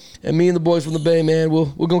Radio, and me and the boys from the Bay, man.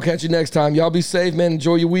 We're gonna catch you next time. Y'all be safe, man.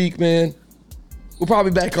 Enjoy your week, man. We'll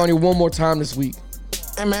probably be back on you one more time this week.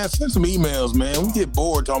 Hey, man, send some emails, man. We get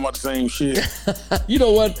bored talking about the same shit. You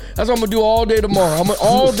know what? That's what I'm gonna do all day tomorrow.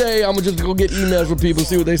 All day I'm gonna just go get emails from people,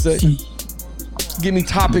 see what they say. Give me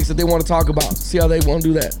topics that they want to talk about. See how they want to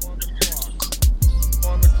do that.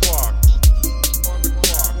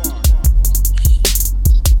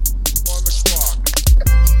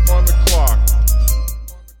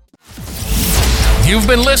 You've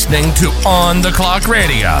been listening to On the Clock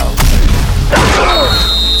Radio.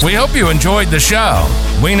 We hope you enjoyed the show.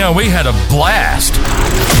 We know we had a blast.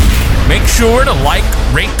 Make sure to like,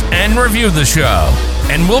 rate, and review the show.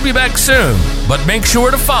 And we'll be back soon. But make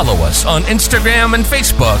sure to follow us on Instagram and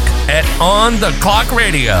Facebook at On the Clock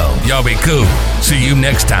Radio. Y'all be cool. See you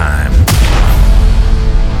next time.